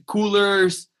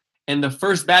coolers and the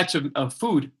first batch of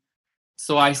food.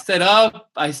 So I set up.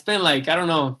 I spent like, I don't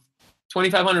know,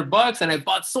 $2,500, and I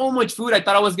bought so much food. I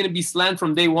thought I was gonna be slammed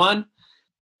from day one.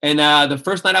 And the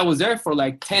first night I was there for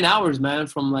like 10 hours, man,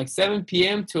 from like 7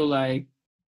 p.m. till like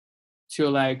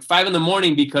 5 in the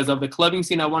morning because of the clubbing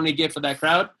scene I wanted to get for that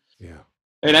crowd. Yeah.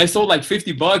 And I sold like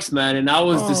 $50, man, and I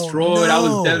was destroyed. No. I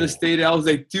was devastated. I was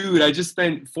like, dude, I just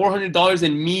spent $400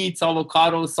 in meats,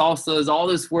 avocados, salsas, all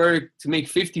this work to make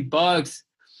 $50.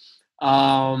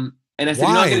 And I said, why?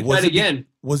 You're not going to try it again.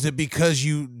 Was it because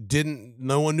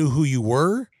no one knew who you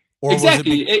were? Or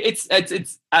exactly.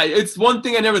 It's one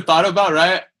thing I never thought about,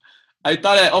 right? I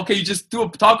thought that, okay, you just do a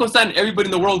taco stand, everybody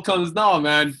in the world comes. No,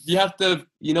 man, you have to,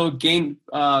 gain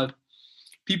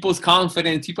people's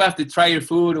confidence. People have to try your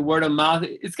food and word of mouth.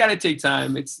 It's got to take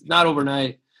time. It's not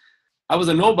overnight. I was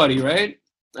a nobody, right?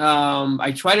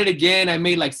 I tried it again. I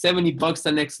made like $70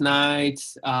 the next night.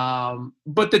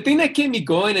 But the thing that kept me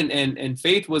going and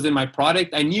faith was in my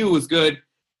product. I knew it was good.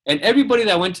 And everybody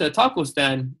that went to the taco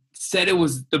stand said it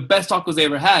was the best tacos they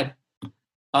ever had.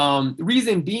 The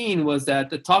reason being was that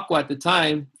the taco at the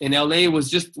time in LA was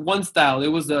just one style. It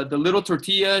was the little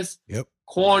tortillas,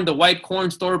 corn, the white corn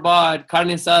store-bought, carne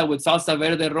asada with salsa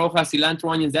verde, roja,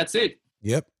 cilantro, onions. That's it.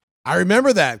 Yep. I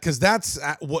remember that because that's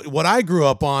what I grew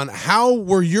up on. How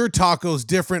were your tacos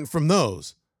different from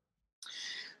those?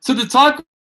 So the taco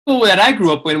that I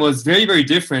grew up in was very, very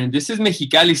different. This is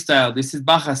Mexicali style. This is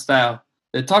Baja style.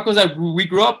 The tacos that we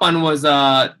grew up on was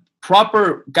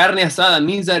proper carne asada.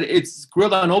 Means that it's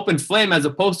grilled on open flame as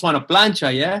opposed to on a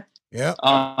plancha, yeah? Yeah.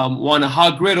 On a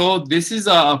hot griddle. This is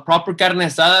a proper carne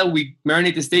asada. We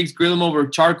marinate the steaks, grill them over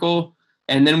charcoal,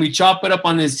 and then we chop it up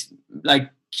on this like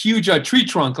huge tree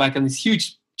trunk, like on this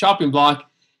huge chopping block.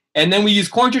 And then we use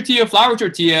corn tortilla, flour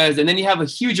tortillas, and then you have a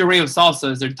huge array of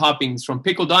salsas. They're toppings from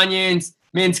pickled onions,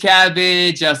 minced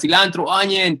cabbage, cilantro,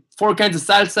 onion, 4 kinds of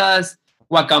salsas,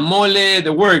 guacamole,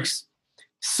 the works.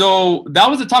 So that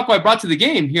was the taco I brought to the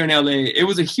game here in LA. It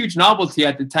was a huge novelty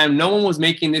at the time. No one was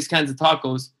making these kinds of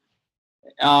tacos.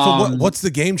 So what's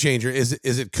the game changer? Is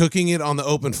it cooking it on the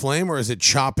open flame, or is it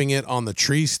chopping it on the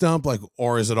tree stump, like,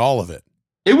 or is it all of it?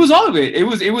 It was all of it.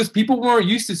 It was people weren't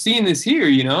used to seeing this here,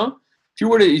 you know?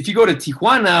 If you go to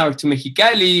Tijuana or to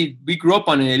Mexicali, we grew up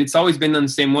on it. It's always been done the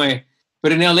same way.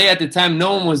 But in LA at the time,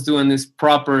 no one was doing this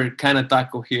proper kind of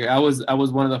taco here. I was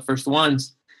one of the first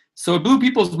ones. So it blew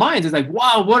people's minds. It's like,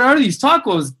 wow, what are these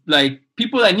tacos? Like,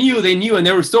 people that knew, and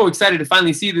they were so excited to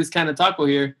finally see this kind of taco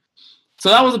here. So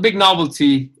that was a big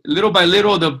novelty. Little by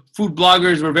little, the food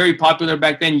bloggers were very popular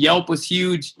back then. Yelp was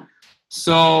huge.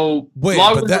 So wait,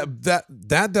 but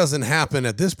that doesn't happen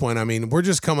at this point. I mean, we're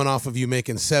just coming off of you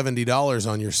making $70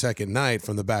 on your second night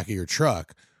from the back of your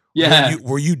truck. Yeah.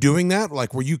 Were you doing that?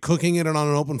 Like, were you cooking it on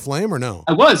an open flame or no?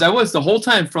 I was the whole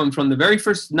time from the very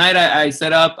first night I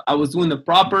set up. I was doing the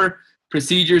proper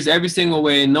procedures every single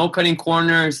way, no cutting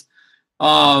corners.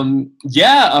 Some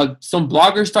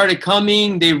bloggers started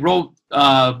coming. They wrote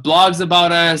blogs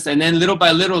about us, and then little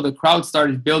by little, the crowd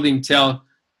started building till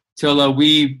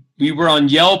we were on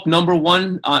Yelp,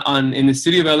 #1 in the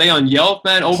city of LA on Yelp,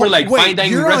 man, over fine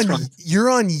dining restaurants. You're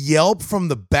on Yelp from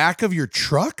the back of your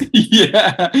truck?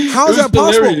 Yeah. How's that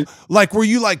possible? Hilarious. Like, were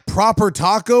you like Proper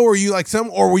Taco? Or were you like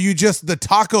or were you just the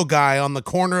taco guy on the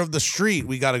corner of the street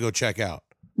we got to go check out?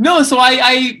 No, so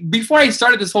I before I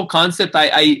started this whole concept,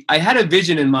 I had a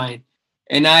vision in mind.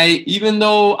 And even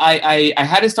though I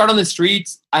had to start on the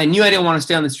streets, I knew I didn't want to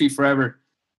stay on the street forever.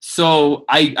 So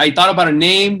I thought about a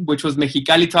name, which was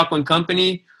Mexicali Taco and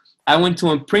Company. I went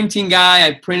to a printing guy.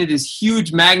 I printed this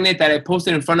huge magnet that I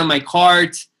posted in front of my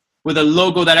cart with a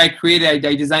logo that I created.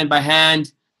 I designed by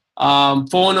hand.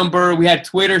 Phone number. We had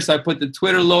Twitter, so I put the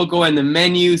Twitter logo and the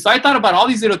menu. So I thought about all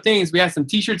these little things. We had some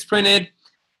T-shirts printed.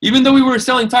 Even though we were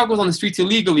selling tacos on the streets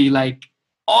illegally, like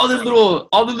all the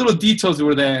little details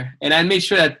were there, and I made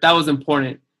sure that was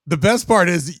important. The best part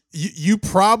is you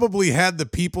probably had the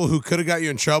people who could have got you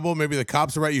in trouble. Maybe the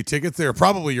cops would write you tickets. They were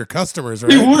probably your customers,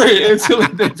 right? They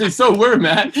so were,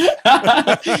 man.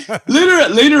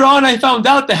 Later on, I found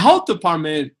out the health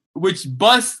department, which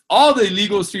busts all the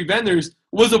illegal street vendors,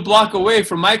 was a block away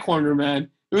from my corner, man.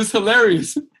 It was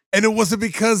hilarious. And it wasn't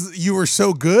because you were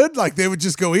so good? Like, they would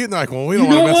just go eat and they're like, well, we don't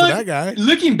want to mess with that guy.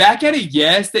 Looking back at it,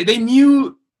 yes. They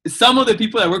knew some of the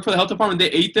people that work for the health department, they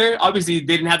ate there. Obviously,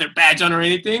 they didn't have their badge on or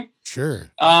anything.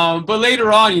 Sure. But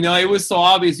later on, it was so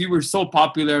obvious. We were so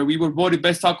popular. We were voted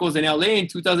best tacos in LA in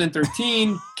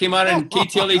 2013. Came out on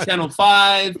KTLA Channel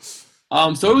 5.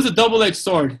 So it was a double-edged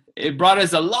sword. It brought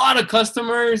us a lot of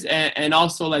customers, and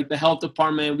also like the health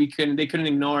department, they couldn't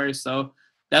ignore us. So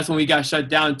that's when we got shut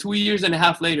down 2.5 years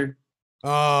later.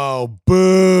 Oh,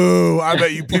 boo. I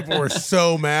bet you people were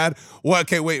so mad. Well,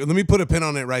 okay, wait, let me put a pin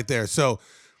on it right there. So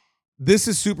this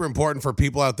is super important for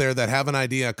people out there that have an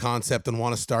idea, a concept, and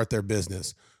want to start their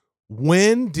business.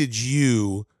 When did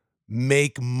you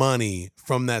make money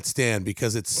from that stand?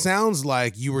 Because it sounds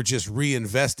like you were just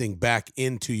reinvesting back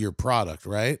into your product,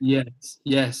 right?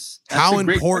 Yes. How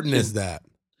important is that?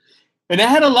 And I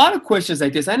had a lot of questions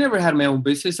like this. I never had my own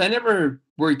business. I never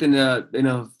worked in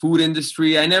a food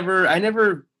industry. I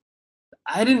didn't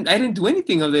do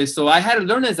anything of this. So I had to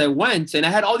learn as I went. And I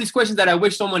had all these questions that I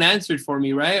wish someone answered for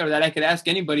me, right? Or that I could ask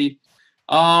anybody.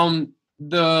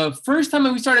 The first time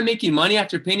we started making money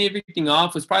after paying everything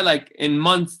off was probably like in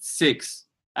month 6.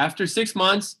 After 6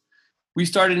 months, we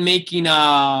started making,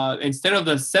 instead of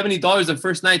the $70 the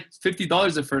first night,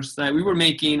 $50 the first night, we were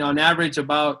making on average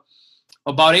about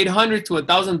 $800 to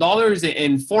 $1,000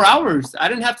 in 4 hours. I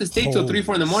didn't have to stay till 3,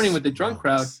 4 in the morning with the drunk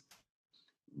crowd.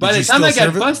 By the time I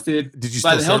got busted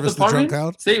by the health department,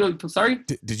 sorry?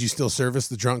 Did you still service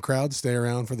the drunk crowd? Stay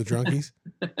around for the drunkies?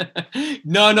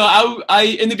 No. I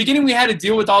in the beginning we had to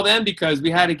deal with all them because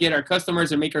we had to get our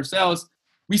customers and make our sales.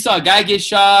 We saw a guy get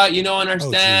shot, on our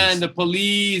stand, the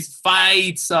police,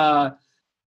 fights,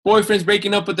 boyfriends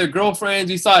breaking up with their girlfriends.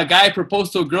 We saw a guy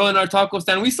propose to a girl in our taco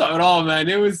stand. We saw it all, man.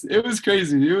 It was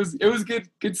crazy. It was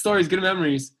good stories, good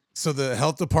memories. So the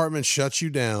health department shuts you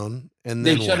down, and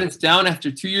They then shut what? us down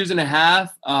after 2 years and a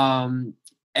half.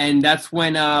 And that's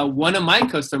when one of my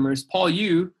customers, Paul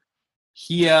Yu,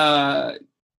 he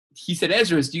said,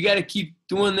 Ezra, you got to keep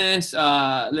doing this.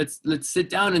 Let's sit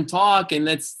down and talk, and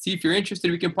let's see if you're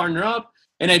interested. We can partner up.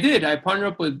 And I did. I partnered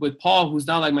up with Paul, who's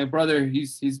now like my brother.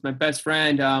 He's my best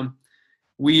friend.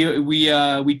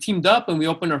 We teamed up and we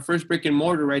opened our first brick and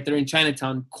mortar right there in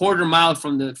Chinatown, quarter mile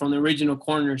from the original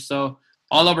corner. So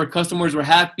all of our customers were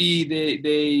happy.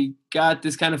 They got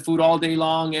this kind of food all day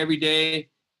long, every day.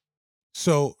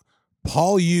 So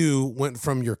Paul Yu went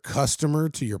from your customer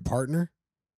to your partner,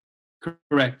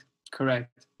 Correct.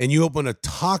 and you opened a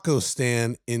taco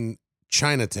stand in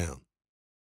Chinatown.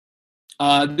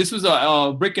 This was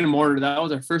a brick and mortar. That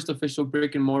was our first official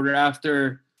brick and mortar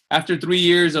after 3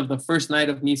 years of the first night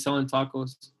of me selling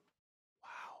tacos. Wow.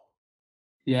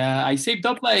 Yeah, I saved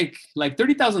up like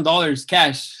 $30,000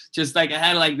 cash. Just like I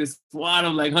had like this lot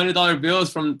of like $100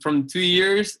 bills from 2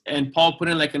 years, and Paul put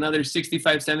in like another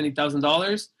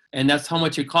 $65,000-$70,000, and that's how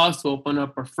much it cost to open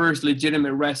up our first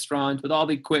legitimate restaurant with all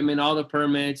the equipment, all the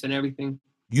permits, and everything.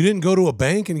 You didn't go to a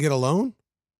bank and get a loan?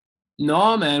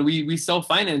 No, man, we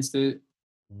self-financed it.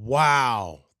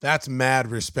 Wow. That's mad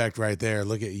respect right there.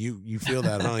 Look at you. You feel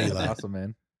that, huh? You like Awesome,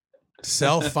 man.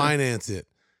 self-finance it.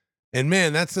 And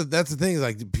man, that's the thing.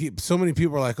 Like so many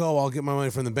people are like, oh, I'll get my money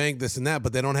from the bank, this and that,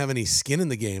 but they don't have any skin in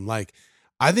the game. Like,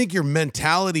 I think your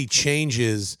mentality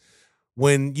changes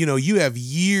when, you have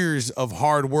years of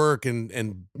hard work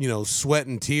and, sweat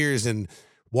and tears and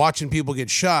watching people get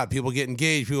shot, people get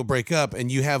engaged, people break up, and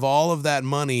you have all of that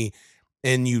money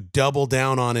and you double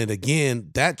down on it again.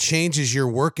 That changes your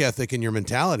work ethic and your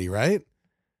mentality, right?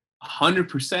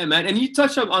 100%, man. And you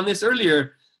touched on this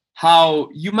earlier, how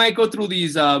you might go through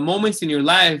these moments in your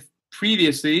life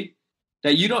previously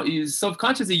that you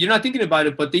subconsciously you're not thinking about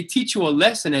it, but they teach you a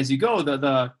lesson as you go.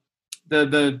 The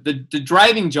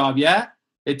driving job, yeah,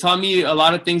 it taught me a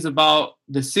lot of things about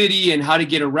the city and how to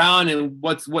get around and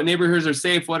what neighborhoods are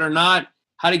safe, what are not,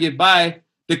 how to get by.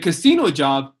 The casino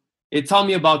job, it taught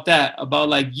me about that. About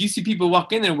like you see people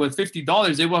walk in there with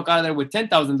 $50, they walk out of there with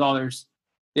 $10,000.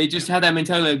 They just have that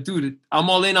mentality like, dude, I'm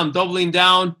all in, I'm doubling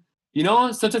down.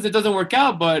 Sometimes it doesn't work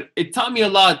out, but it taught me a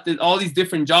lot, that all these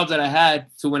different jobs that I had.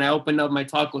 So when I opened up my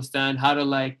taco stand, how to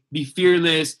like be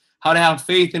fearless, how to have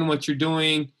faith in what you're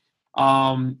doing.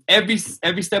 Every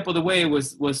step of the way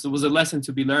was a lesson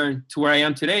to be learned to where I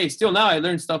am today. Still now I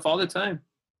learn stuff all the time.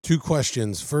 2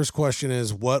 questions. First question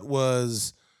is, what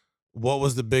was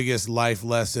the biggest life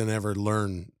lesson ever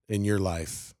learned in your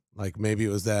life? Like maybe it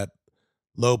was that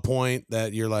low point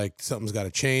that you're like, something's got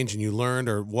to change and you learned,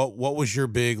 or what was your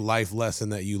big life lesson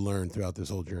that you learned throughout this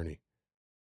whole journey?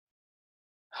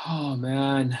 Oh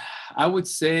man, I would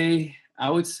say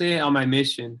on my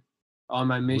mission.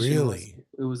 Really?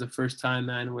 It was the first time,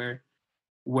 man,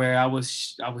 where I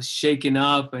was shaken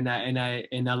up, and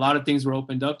a lot of things were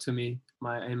opened up to me,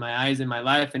 in my eyes, in my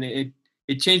life, and it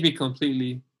changed me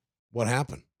completely. What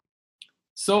happened?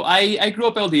 So I grew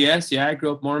up LDS, yeah, I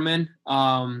grew up Mormon,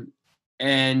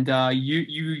 and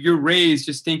you're raised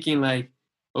just thinking like,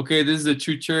 okay, this is a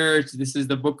true church, this is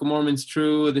the Book of Mormon's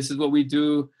true, this is what we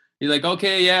do. You're like,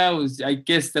 okay, yeah, I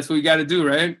guess that's what we got to do,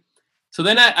 right? So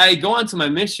then I go on to my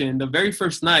mission. The very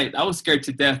first night, I was scared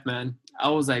to death, man. I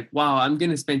was like, wow, I'm going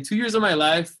to spend 2 years of my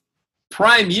life,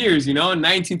 prime years,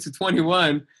 19 to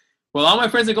 21. Well, all my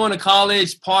friends are going to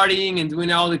college, partying and doing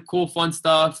all the cool, fun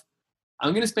stuff.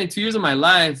 I'm going to spend 2 years of my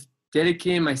life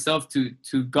dedicating myself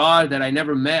to God that I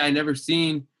never met, I never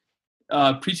seen,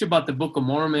 preach about the Book of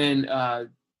Mormon,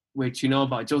 which,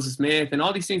 about Joseph Smith and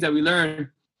all these things that we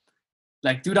learn.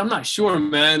 Like, dude, I'm not sure,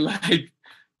 man. Like,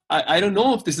 I don't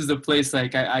know if this is a place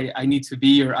like I need to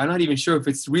be, or I'm not even sure if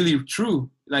it's really true.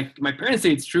 Like my parents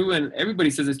say it's true and everybody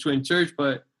says it's true in church,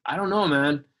 but I don't know,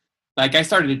 man. Like I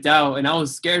started to doubt and I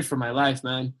was scared for my life,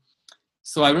 man.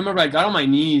 So I remember I got on my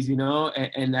knees,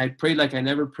 and I prayed like I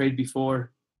never prayed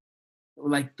before,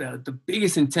 like the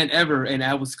biggest intent ever. And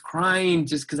I was crying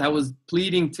just because I was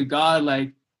pleading to God,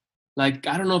 like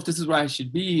I don't know if this is where I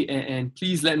should be, and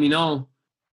please let me know.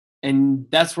 And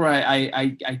that's where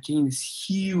I gained this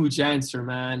huge answer,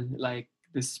 man. Like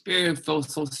the spirit felt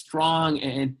so strong,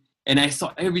 and I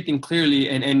saw everything clearly,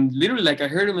 and literally like I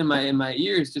heard him in my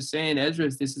ears just saying, Ezra,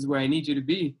 this is where I need you to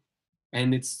be.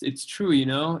 And it's true,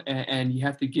 and you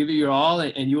have to give it your all,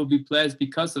 and you will be blessed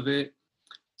because of it.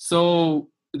 So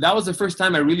that was the first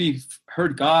time I really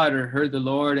heard God or heard the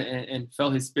Lord and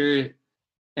felt his spirit.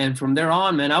 And from there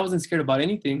on, man, I wasn't scared about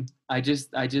anything. I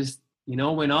just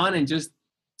went on and just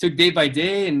took day by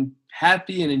day and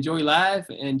happy and enjoy life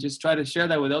and just try to share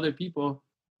that with other people.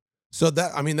 So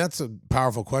that's a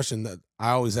powerful question that I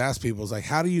always ask people is like,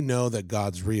 how do you know that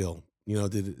God's real?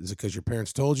 Is it because your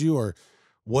parents told you, or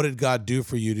what did God do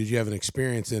for you? Did you have an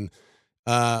experience? And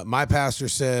my pastor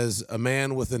says a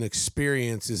man with an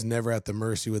experience is never at the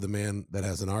mercy with a man that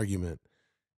has an argument.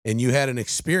 And you had an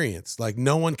experience. Like,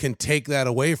 no one can take that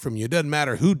away from you. It doesn't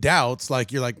matter who doubts.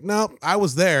 Like, you're like, no, I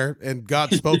was there and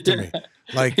God spoke to me.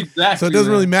 Like, exactly, so it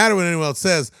doesn't really matter what anyone else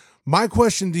says. My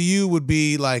question to you would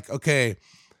be like, okay,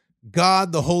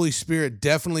 God, the Holy Spirit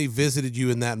definitely visited you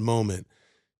in that moment.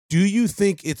 Do you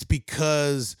think it's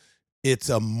because it's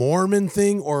a Mormon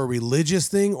thing or a religious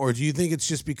thing? Or do you think it's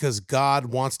just because God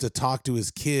wants to talk to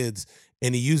his kids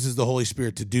and he uses the Holy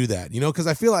Spirit to do that? Because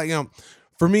I feel like,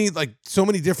 for me, like so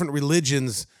many different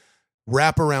religions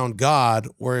wrap around God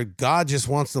where God just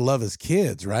wants to love his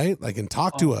kids, right? Like, and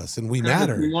talk to us, and we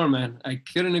matter. More, man. I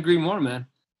couldn't agree more, man.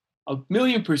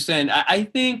 1,000,000%. I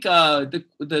think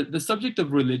the subject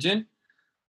of religion,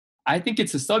 I think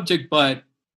it's a subject, but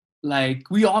like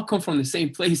we all come from the same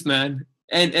place, man.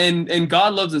 And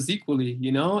God loves us equally,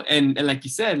 and like you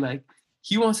said, like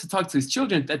he wants to talk to his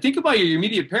children. Think about your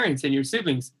immediate parents and your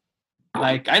siblings.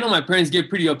 Like, I know my parents get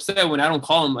pretty upset when I don't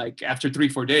call them like after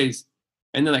 3-4 days.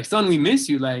 And they're like, son, we miss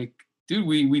you. Like, dude,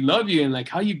 we love you. And like,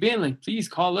 how you been? Like, please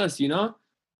call us,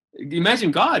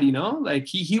 Imagine God, like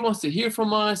he wants to hear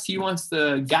from us. He wants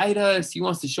to guide us. He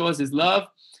wants to show us his love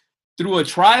through our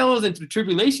trials and through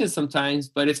tribulations sometimes,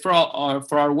 but it's for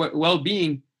our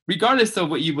well-being, regardless of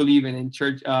what you believe in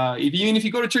church. Even if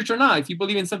you go to church or not, if you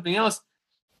believe in something else,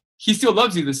 he still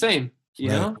loves you the same, you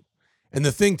know? And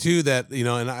the thing too that,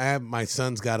 and I have, my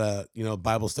son's got a,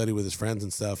 Bible study with his friends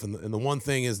and stuff. And the one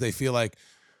thing is they feel like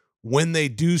when they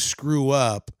do screw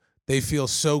up, they feel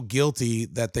so guilty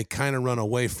that they kind of run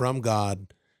away from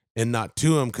God and not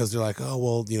to him. Cause they're like, oh,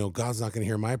 well, God's not going to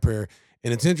hear my prayer.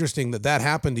 And it's interesting that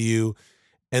happened to you.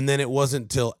 And then it wasn't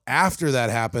till after that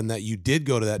happened that you did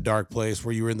go to that dark place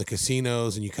where you were in the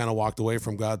casinos and you kind of walked away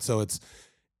from God. So it's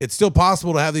still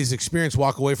possible to have these experiences,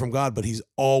 walk away from God, but he's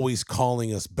always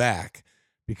calling us back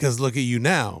because look at you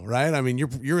now, right? I mean,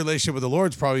 your relationship with the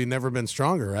Lord's probably never been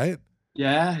stronger, right?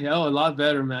 Yeah. A lot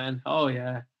better, man. Oh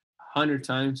yeah. 100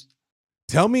 times.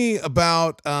 Tell me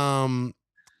about,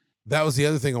 that was the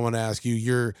other thing I want to ask you,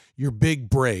 your big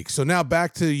break. So now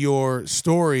back to your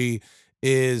story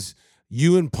is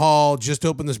you and Paul just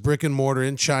opened this brick and mortar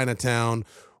in Chinatown.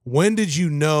 When did you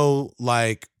know,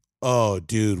 like, oh,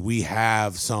 dude, we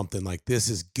have something, like this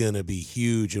is going to be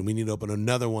huge and we need to open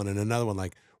another one and another one?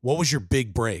 Like, what was your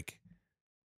big break?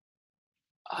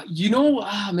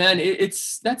 Man,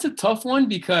 that's a tough one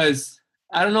because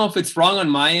I don't know if it's wrong on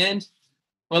my end,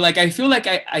 but like, I feel like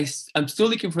I'm still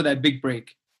looking for that big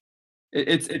break.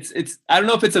 It's I don't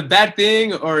know if it's a bad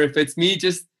thing or if it's me,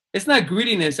 it's not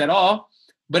greediness at all,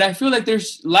 but I feel like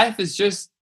life is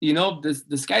just, the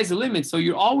sky's the limit. So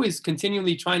you're always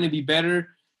continually trying to be better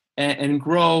and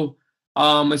grow.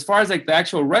 As far as like the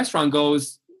actual restaurant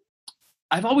goes,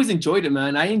 I've always enjoyed it,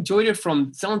 man. I enjoyed it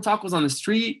from selling tacos on the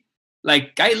street.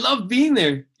 Like, I love being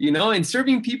there, and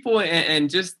serving people and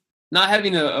just not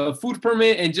having a food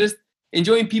permit and just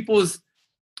enjoying people's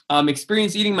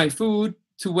experience eating my food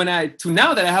to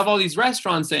now that I have all these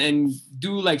restaurants and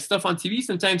do like stuff on TV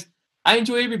sometimes. I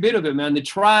enjoy every bit of it, man. The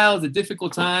trials, the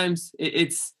difficult times,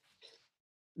 it's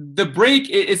the break.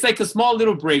 It's like a small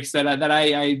little breaks that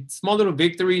I small little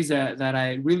victories that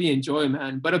I really enjoy,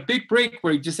 man. But a big break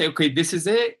where you just say, okay, this is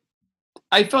it.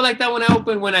 I felt like that when I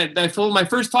opened, when I sold my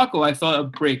first taco, I felt a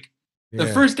break. Yeah.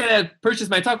 The first guy that purchased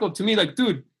my taco to me, like,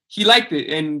 dude, he liked it.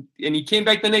 And he came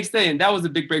back the next day. And that was a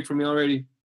big break for me already.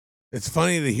 It's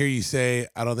funny to hear you say,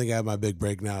 I don't think I have my big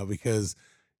break now, because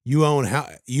you own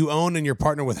and you're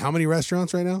partner with how many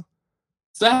restaurants right now?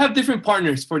 So I have different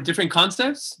partners for different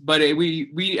concepts, but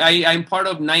I'm part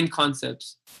of 9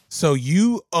 concepts. So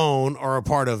you own or are a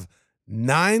part of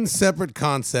 9 separate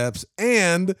concepts,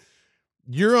 and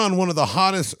you're on one of the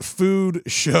hottest food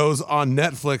shows on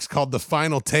Netflix called The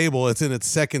Final Table. It's in its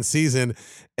 2nd season,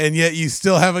 and yet you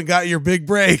still haven't got your big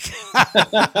break.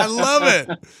 I love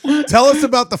it. Tell us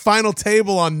about The Final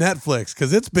Table on Netflix,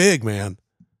 because it's big, man.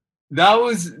 That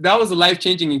was a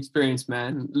life-changing experience,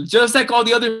 man. Just like all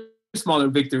the other smaller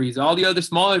victories, all the other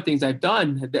smaller things I've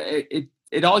done,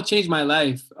 it all changed my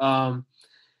life.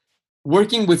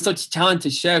 Working with such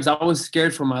talented chefs, I was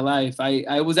scared for my life.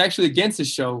 I was actually against the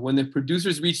show. When the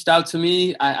producers reached out to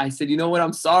me, I said, you know what?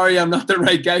 I'm sorry, I'm not the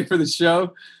right guy for the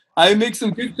show. I make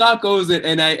some good tacos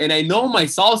and I know my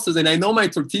salsas and I know my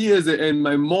tortillas and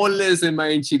my moles and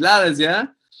my enchiladas, yeah?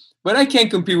 but I can't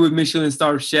compete with Michelin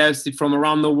star chefs from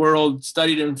around the world,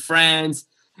 studied in France,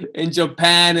 in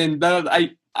Japan, and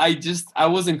I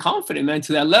wasn't confident, man,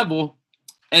 to that level.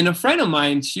 And a friend of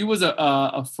mine, she was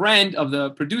a friend of the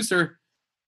producer,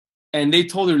 and they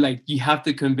told her, like, you have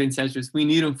to convince Esdras. We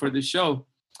need him for the show.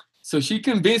 So she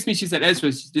convinced me. She said,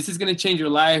 Esdras, this is going to change your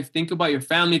life. Think about your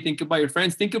family. Think about your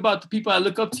friends. Think about the people that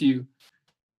look up to you.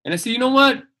 And I said, you know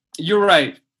what? You're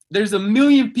right. There's a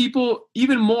million people,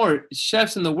 even more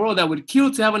chefs in the world that would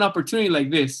kill to have an opportunity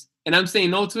like this. And I'm saying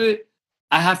no to it.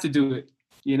 I have to do it.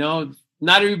 You know,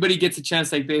 not everybody gets a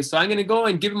chance like this. So I'm going to go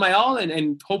and give it my all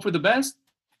and hope for the best.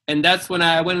 And that's when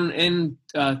I went in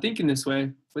thinking this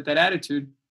way, with that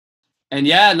attitude. And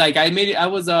yeah, like I made it. I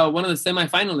was one of the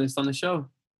semifinalists on the show.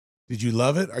 Did you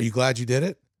love it? Are you glad you did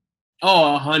it?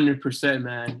 Oh, 100%,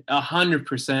 man.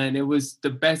 100%. It was the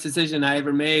best decision I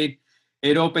ever made.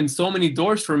 It opened so many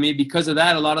doors for me because of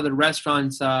that. A lot of the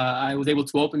restaurants I was able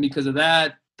to open because of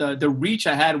that. The reach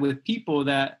I had with people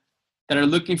that are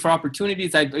looking for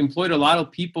opportunities. I employed a lot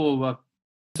of people,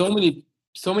 so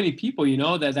many people, you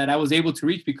know, that I was able to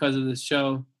reach because of this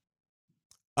show.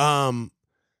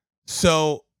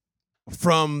 So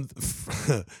from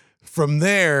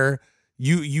there,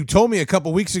 you told me a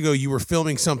couple weeks ago you were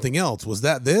filming something else. Was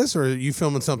that this, or are you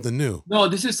filming something new? No,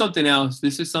 this is something else.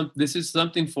 This is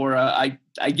something for I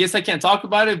guess I can't talk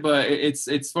about it, but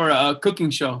it's for a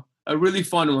cooking show, a really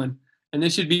fun one, and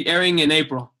this should be airing in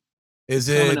April. Is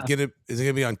it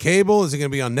gonna be on cable? Is it gonna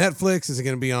be on Netflix? Is it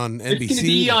gonna be on NBC? It's gonna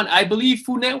be on, I believe,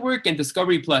 Food Network and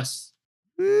Discovery Plus.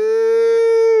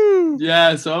 Woo!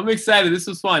 Yeah, so I'm excited. This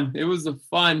was fun. It was a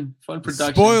fun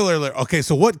production. Spoiler alert. Okay,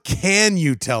 so what can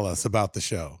you tell us about the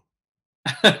show?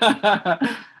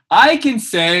 I can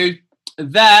say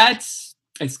that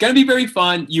it's gonna be very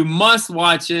fun. You must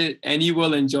watch it, and you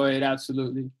will enjoy it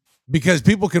absolutely. Because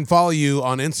people can follow you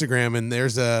on Instagram, and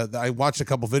I watched a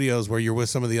couple videos where you're with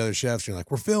some of the other chefs. You're like,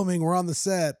 we're filming, we're on the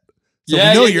set. So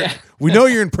we know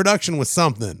you're in production with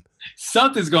something.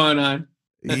 Something's going on.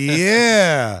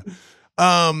 Yeah.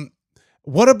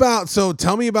 What about, so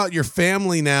tell me about your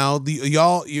family now.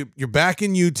 You're back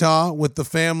in Utah with the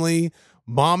family,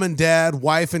 mom and dad,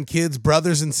 wife and kids,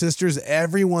 brothers and sisters.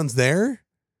 Everyone's there.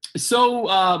 So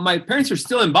my parents are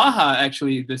still in Baja,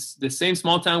 actually, the same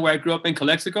small town where I grew up in,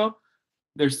 Calexico.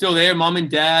 They're still there, mom and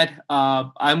dad.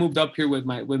 I moved up here with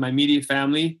my immediate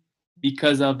family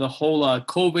because of the whole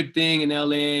COVID thing in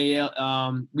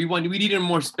LA. We needed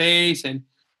more space, and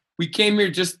we came here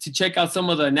just to check out some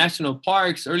of the national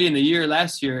parks early in the year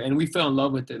last year, and we fell in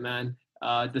love with it, man.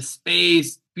 The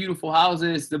space, beautiful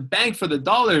houses, the bang for the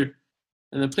dollar.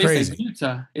 And the place like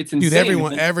Utah, it's insane.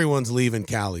 Dude, everyone's leaving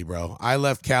Cali, bro. I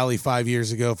left Cali 5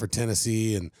 years ago for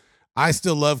Tennessee, and I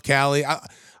still love Cali. I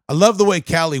love the way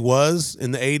Cali was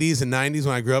in the 80s and 90s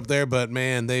when I grew up there, but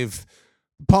man,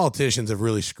 politicians have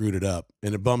really screwed it up,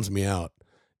 and it bums me out.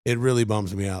 It really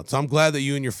bums me out. So I'm glad that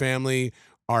you and your family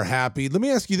are happy. Let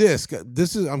me ask you this.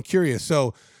 I'm curious.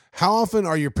 So how often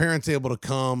are your parents able to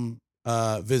come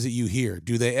visit you here?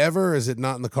 Do they ever? Is it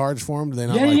not in the cards for them? Do they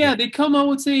not? They come, I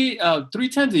would say, 3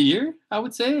 times a year. I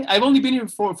would say I've only been here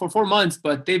for 4 months,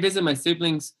 but they visit my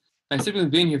siblings. My siblings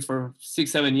been here for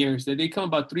 6-7 years. They come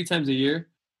about 3 times a year,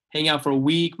 hang out for a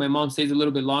week. My mom stays a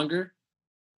little bit longer.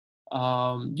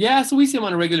 So we see them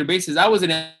on a regular basis. I was in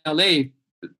LA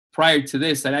prior to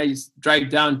this, and I just drive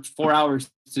down 4 hours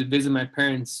to visit my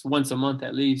parents once a month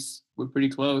at least. We're pretty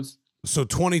close. So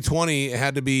 2020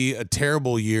 had to be a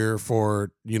terrible year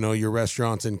for, your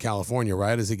restaurants in California,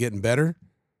 right? Is it getting better?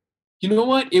 You know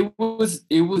what? It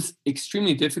was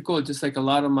extremely difficult. Just like a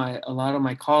lot of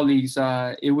my colleagues,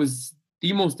 it was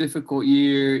the most difficult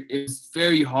year. It was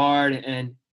very hard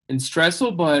and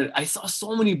stressful, but I saw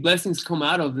so many blessings come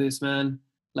out of this, man.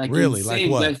 Like really, insane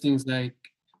like what? Blessings.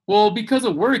 Because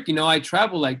of work, I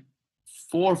travel like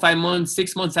 4 or 5 months,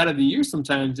 6 months out of the year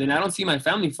sometimes, and I don't see my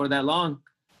family for that long.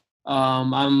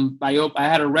 I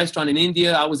had a restaurant in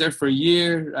India. I was there for a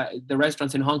year. The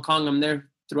restaurant's in Hong Kong. I'm there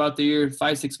throughout the year,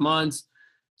 5-6 months.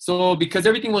 So because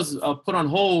everything was put on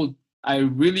hold, I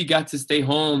really got to stay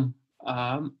home.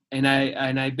 And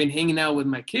I've been hanging out with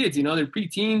my kids. They're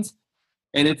preteens,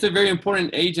 and it's a very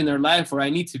important age in their life where I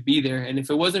need to be there. And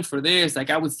if it wasn't for this,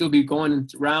 I would still be going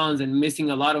rounds and missing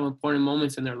a lot of important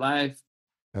moments in their life.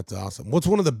 That's awesome. What's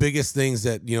one of the biggest things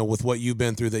that, with what you've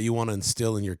been through, that you want to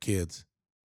instill in your kids?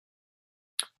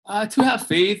 To have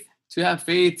faith,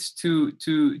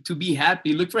 to be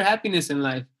happy. Look for happiness in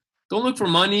life. Don't look for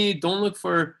money. Don't look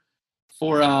for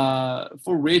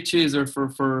riches or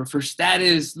for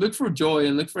status. Look for joy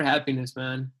and look for happiness,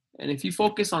 man. And if you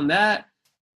focus on that,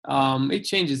 it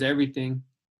changes everything.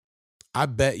 I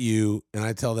bet you, and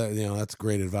I tell that, that's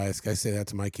great advice. I say that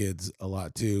to my kids a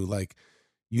lot too. Like,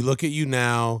 you look at you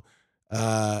now,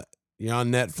 you're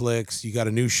on Netflix, you got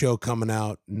a new show coming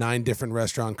out, 9 different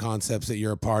restaurant concepts that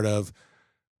you're a part of.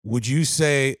 Would you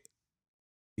say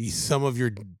some of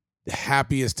your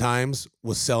happiest times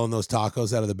was selling those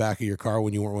tacos out of the back of your car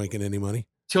when you weren't making any money?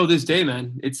 Till this day,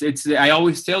 man. It's I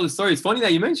always tell the story. It's funny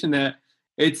that you mentioned that.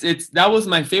 It's that was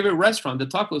my favorite restaurant, the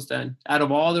taco stand, out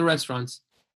of all the restaurants.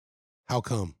 How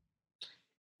come?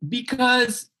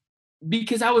 Because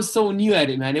I was so new at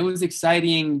it, man. It was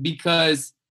exciting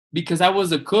because I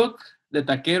was a cook, the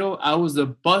taquero, I was a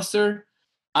busser,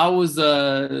 I was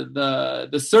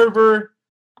the server.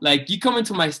 Like, you come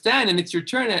into my stand and it's your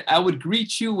turn, I would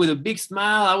greet you with a big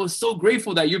smile. I was so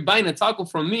grateful that you're buying a taco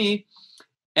from me.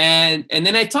 And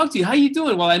then I talk to you, how you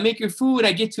doing? While I make your food,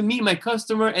 I get to meet my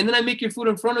customer, and then I make your food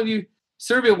in front of you,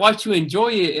 serve it, watch you enjoy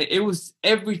it. It was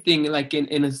everything, like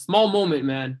in a small moment,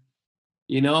 man.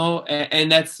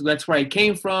 And that's where I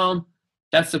came from.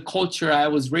 That's the culture I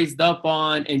was raised up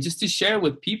on, and just to share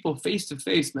with people face to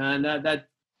face, man. That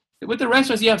with the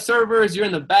restaurants, you have servers, you're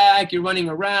in the back, you're running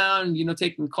around,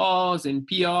 taking calls and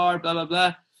PR, blah blah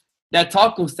blah. That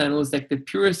taco stand was like the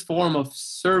purest form of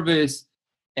service,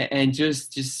 and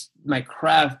just my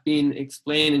craft being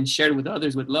explained and shared with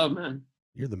others with love, man.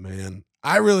 You're the man.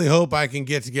 I really hope I can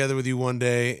get together with you one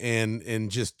day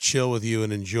and just chill with you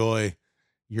and enjoy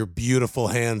your beautiful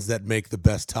hands that make the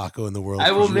best taco in the world.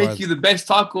 I will make you the best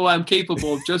taco I'm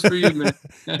capable of, just for you, man.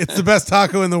 It's the best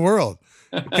taco in the world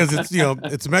because it's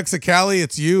it's Mexicali,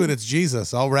 it's you, and it's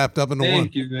Jesus all wrapped up into one.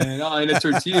 Thank you, man. Oh, and a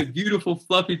tortilla, beautiful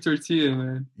fluffy tortilla,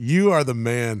 man. You are the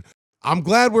man. I'm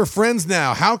glad we're friends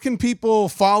now. How can people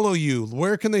follow you?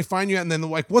 Where can they find you at? And then,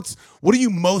 like, what are you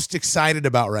most excited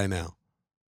about right now?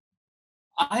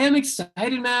 I am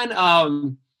excited, man,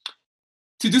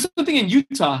 to do something in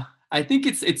Utah. I think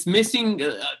it's missing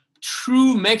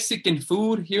true Mexican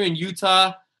food here in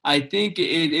Utah. I think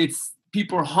it's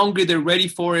people are hungry, they're ready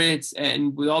for it,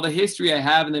 and with all the history I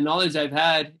have and the knowledge I've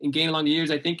had and gained along the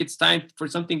years, I think it's time for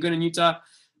something good in Utah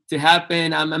to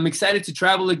happen. I'm excited to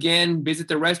travel again, visit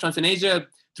the restaurants in Asia.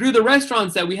 Through the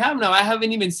restaurants that we have now, I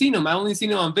haven't even seen them. I only seen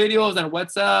them on videos, on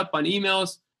WhatsApp, on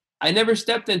emails. I never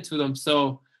stepped into them,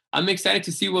 so I'm excited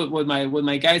to see what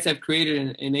my guys have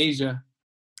created in Asia.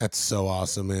 That's so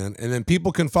awesome, man. And then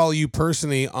people can follow you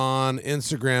personally on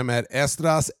Instagram at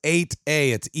Esdras8A.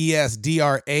 It's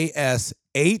ESDRAS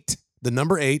 8, the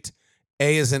number 8.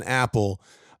 A is in Apple.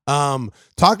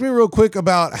 Talk to me real quick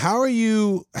about how are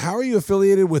you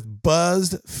affiliated with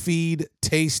BuzzFeed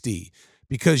Tasty?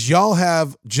 Because y'all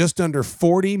have just under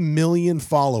 40 million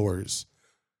followers.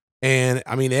 And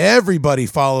I mean, everybody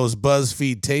follows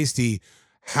BuzzFeed Tasty.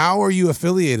 How are you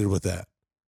affiliated with that?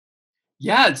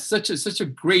 Yeah, it's such a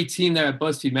great team there at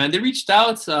BuzzFeed, man. They reached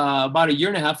out about a year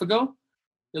and a half ago.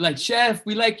 They're like, Chef,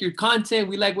 we like your content.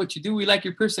 We like what you do. We like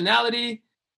your personality.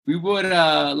 We would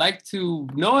like to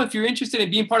know if you're interested in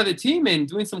being part of the team and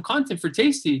doing some content for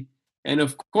Tasty. And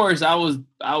of course, I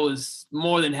was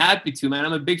more than happy to, man.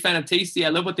 I'm a big fan of Tasty. I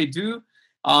love what they do.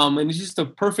 And it's just a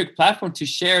perfect platform to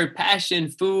share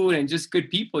passion, food, and just good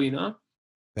people,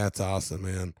 That's awesome,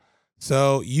 man.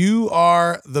 So you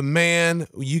are the man.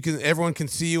 Everyone can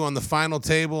see you on The Final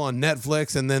Table on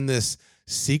Netflix, and then this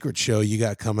secret show you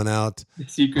got coming out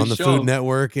on the Food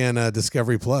Network and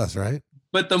Discovery Plus, right?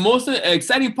 But the most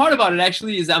exciting part about it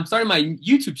actually is I'm starting my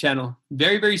YouTube channel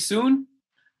very, very soon.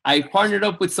 I partnered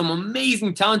up with some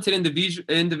amazing, talented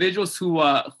individuals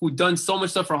who done so much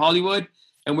stuff for Hollywood,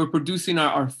 and we're producing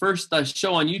our first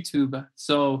show on YouTube.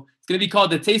 So it's gonna be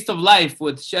called The Taste of Life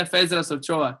with Chef Esdras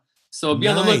Ochoa. So be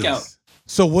on the lookout.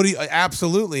 So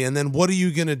absolutely. And then what are you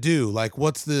going to do? Like,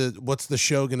 what's the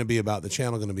show going to be about? The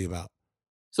channel going to be about?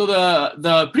 So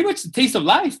the pretty much The Taste of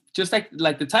Life, just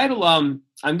like the title.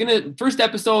 First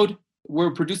episode,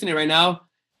 we're producing it right now.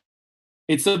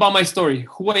 It's about my story,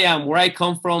 who I am, where I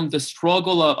come from, the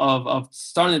struggle of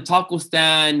starting a taco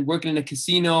stand, working in a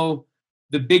casino,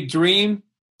 the big dream.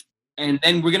 And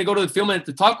then we're going to go to the film at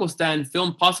the taco stand,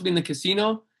 film possibly in the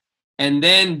casino. And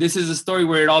then this is the story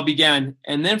where it all began.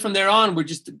 And then from there on, I'm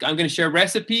going to share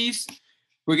recipes.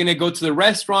 We're going to go to the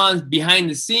restaurants, behind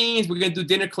the scenes. We're going to do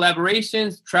dinner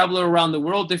collaborations, travel around the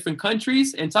world, different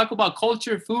countries, and talk about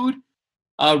culture, food,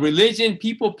 religion,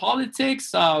 people,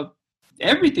 politics,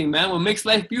 everything, man. What makes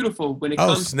life beautiful when it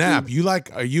comes to... Oh, snap.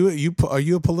 Are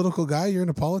you a political guy? You're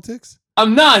into politics?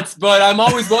 I'm not, but I'm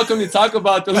always welcome to talk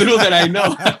about the little that I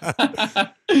know.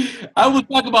 I will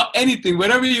talk about anything,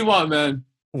 whatever you want, man.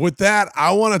 With that,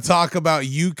 I want to talk about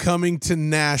you coming to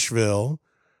Nashville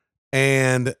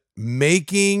and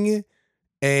making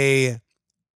a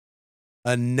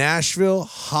a Nashville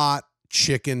hot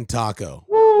chicken taco.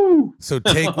 Woo! So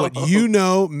take what you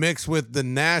know, mix with the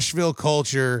Nashville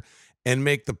culture, and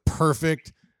make the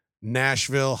perfect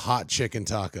Nashville hot chicken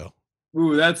taco.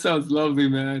 Ooh, that sounds lovely,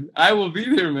 man. I will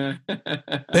be there, man.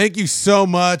 Thank you so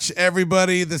much,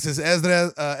 everybody. This is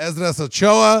Esdras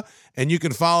Ochoa, and you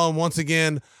can follow him once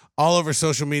again all over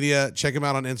social media. Check him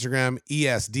out on Instagram,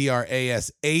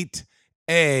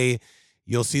 ESDRAS8A.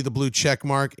 You'll see the blue check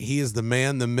mark. He is the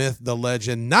man, the myth, the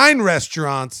legend. 9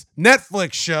 restaurants,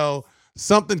 Netflix show,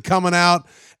 something coming out.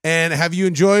 And have you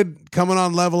enjoyed coming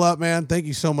on Level Up, man? Thank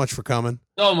you so much for coming.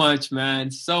 So much,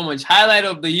 man. So much. Highlight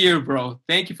of the year, bro.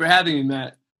 Thank you for having me,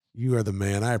 Matt. You are the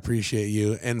man. I appreciate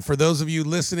you. And for those of you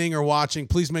listening or watching,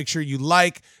 please make sure you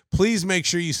like, please make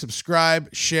sure you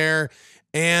subscribe, share,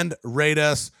 and rate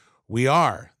us. We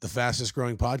are the fastest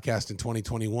growing podcast in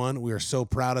 2021. We are so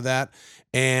proud of that.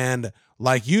 And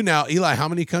like you now, Eli, how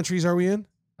many countries are we in?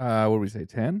 What did we say?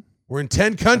 10? We're in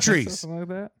 10 countries. Something like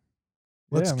that.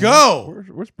 Let's man, go.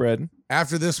 We're spreading.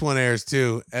 After this one airs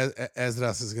too,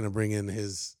 Esdras is going to bring in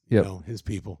his, his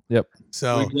people. Yep.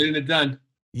 So we're getting it done.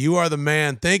 You are the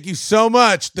man. Thank you so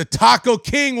much. The Taco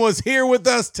King was here with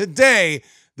us today.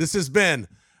 This has been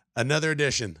another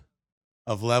edition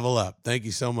of Level Up. Thank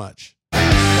you so much.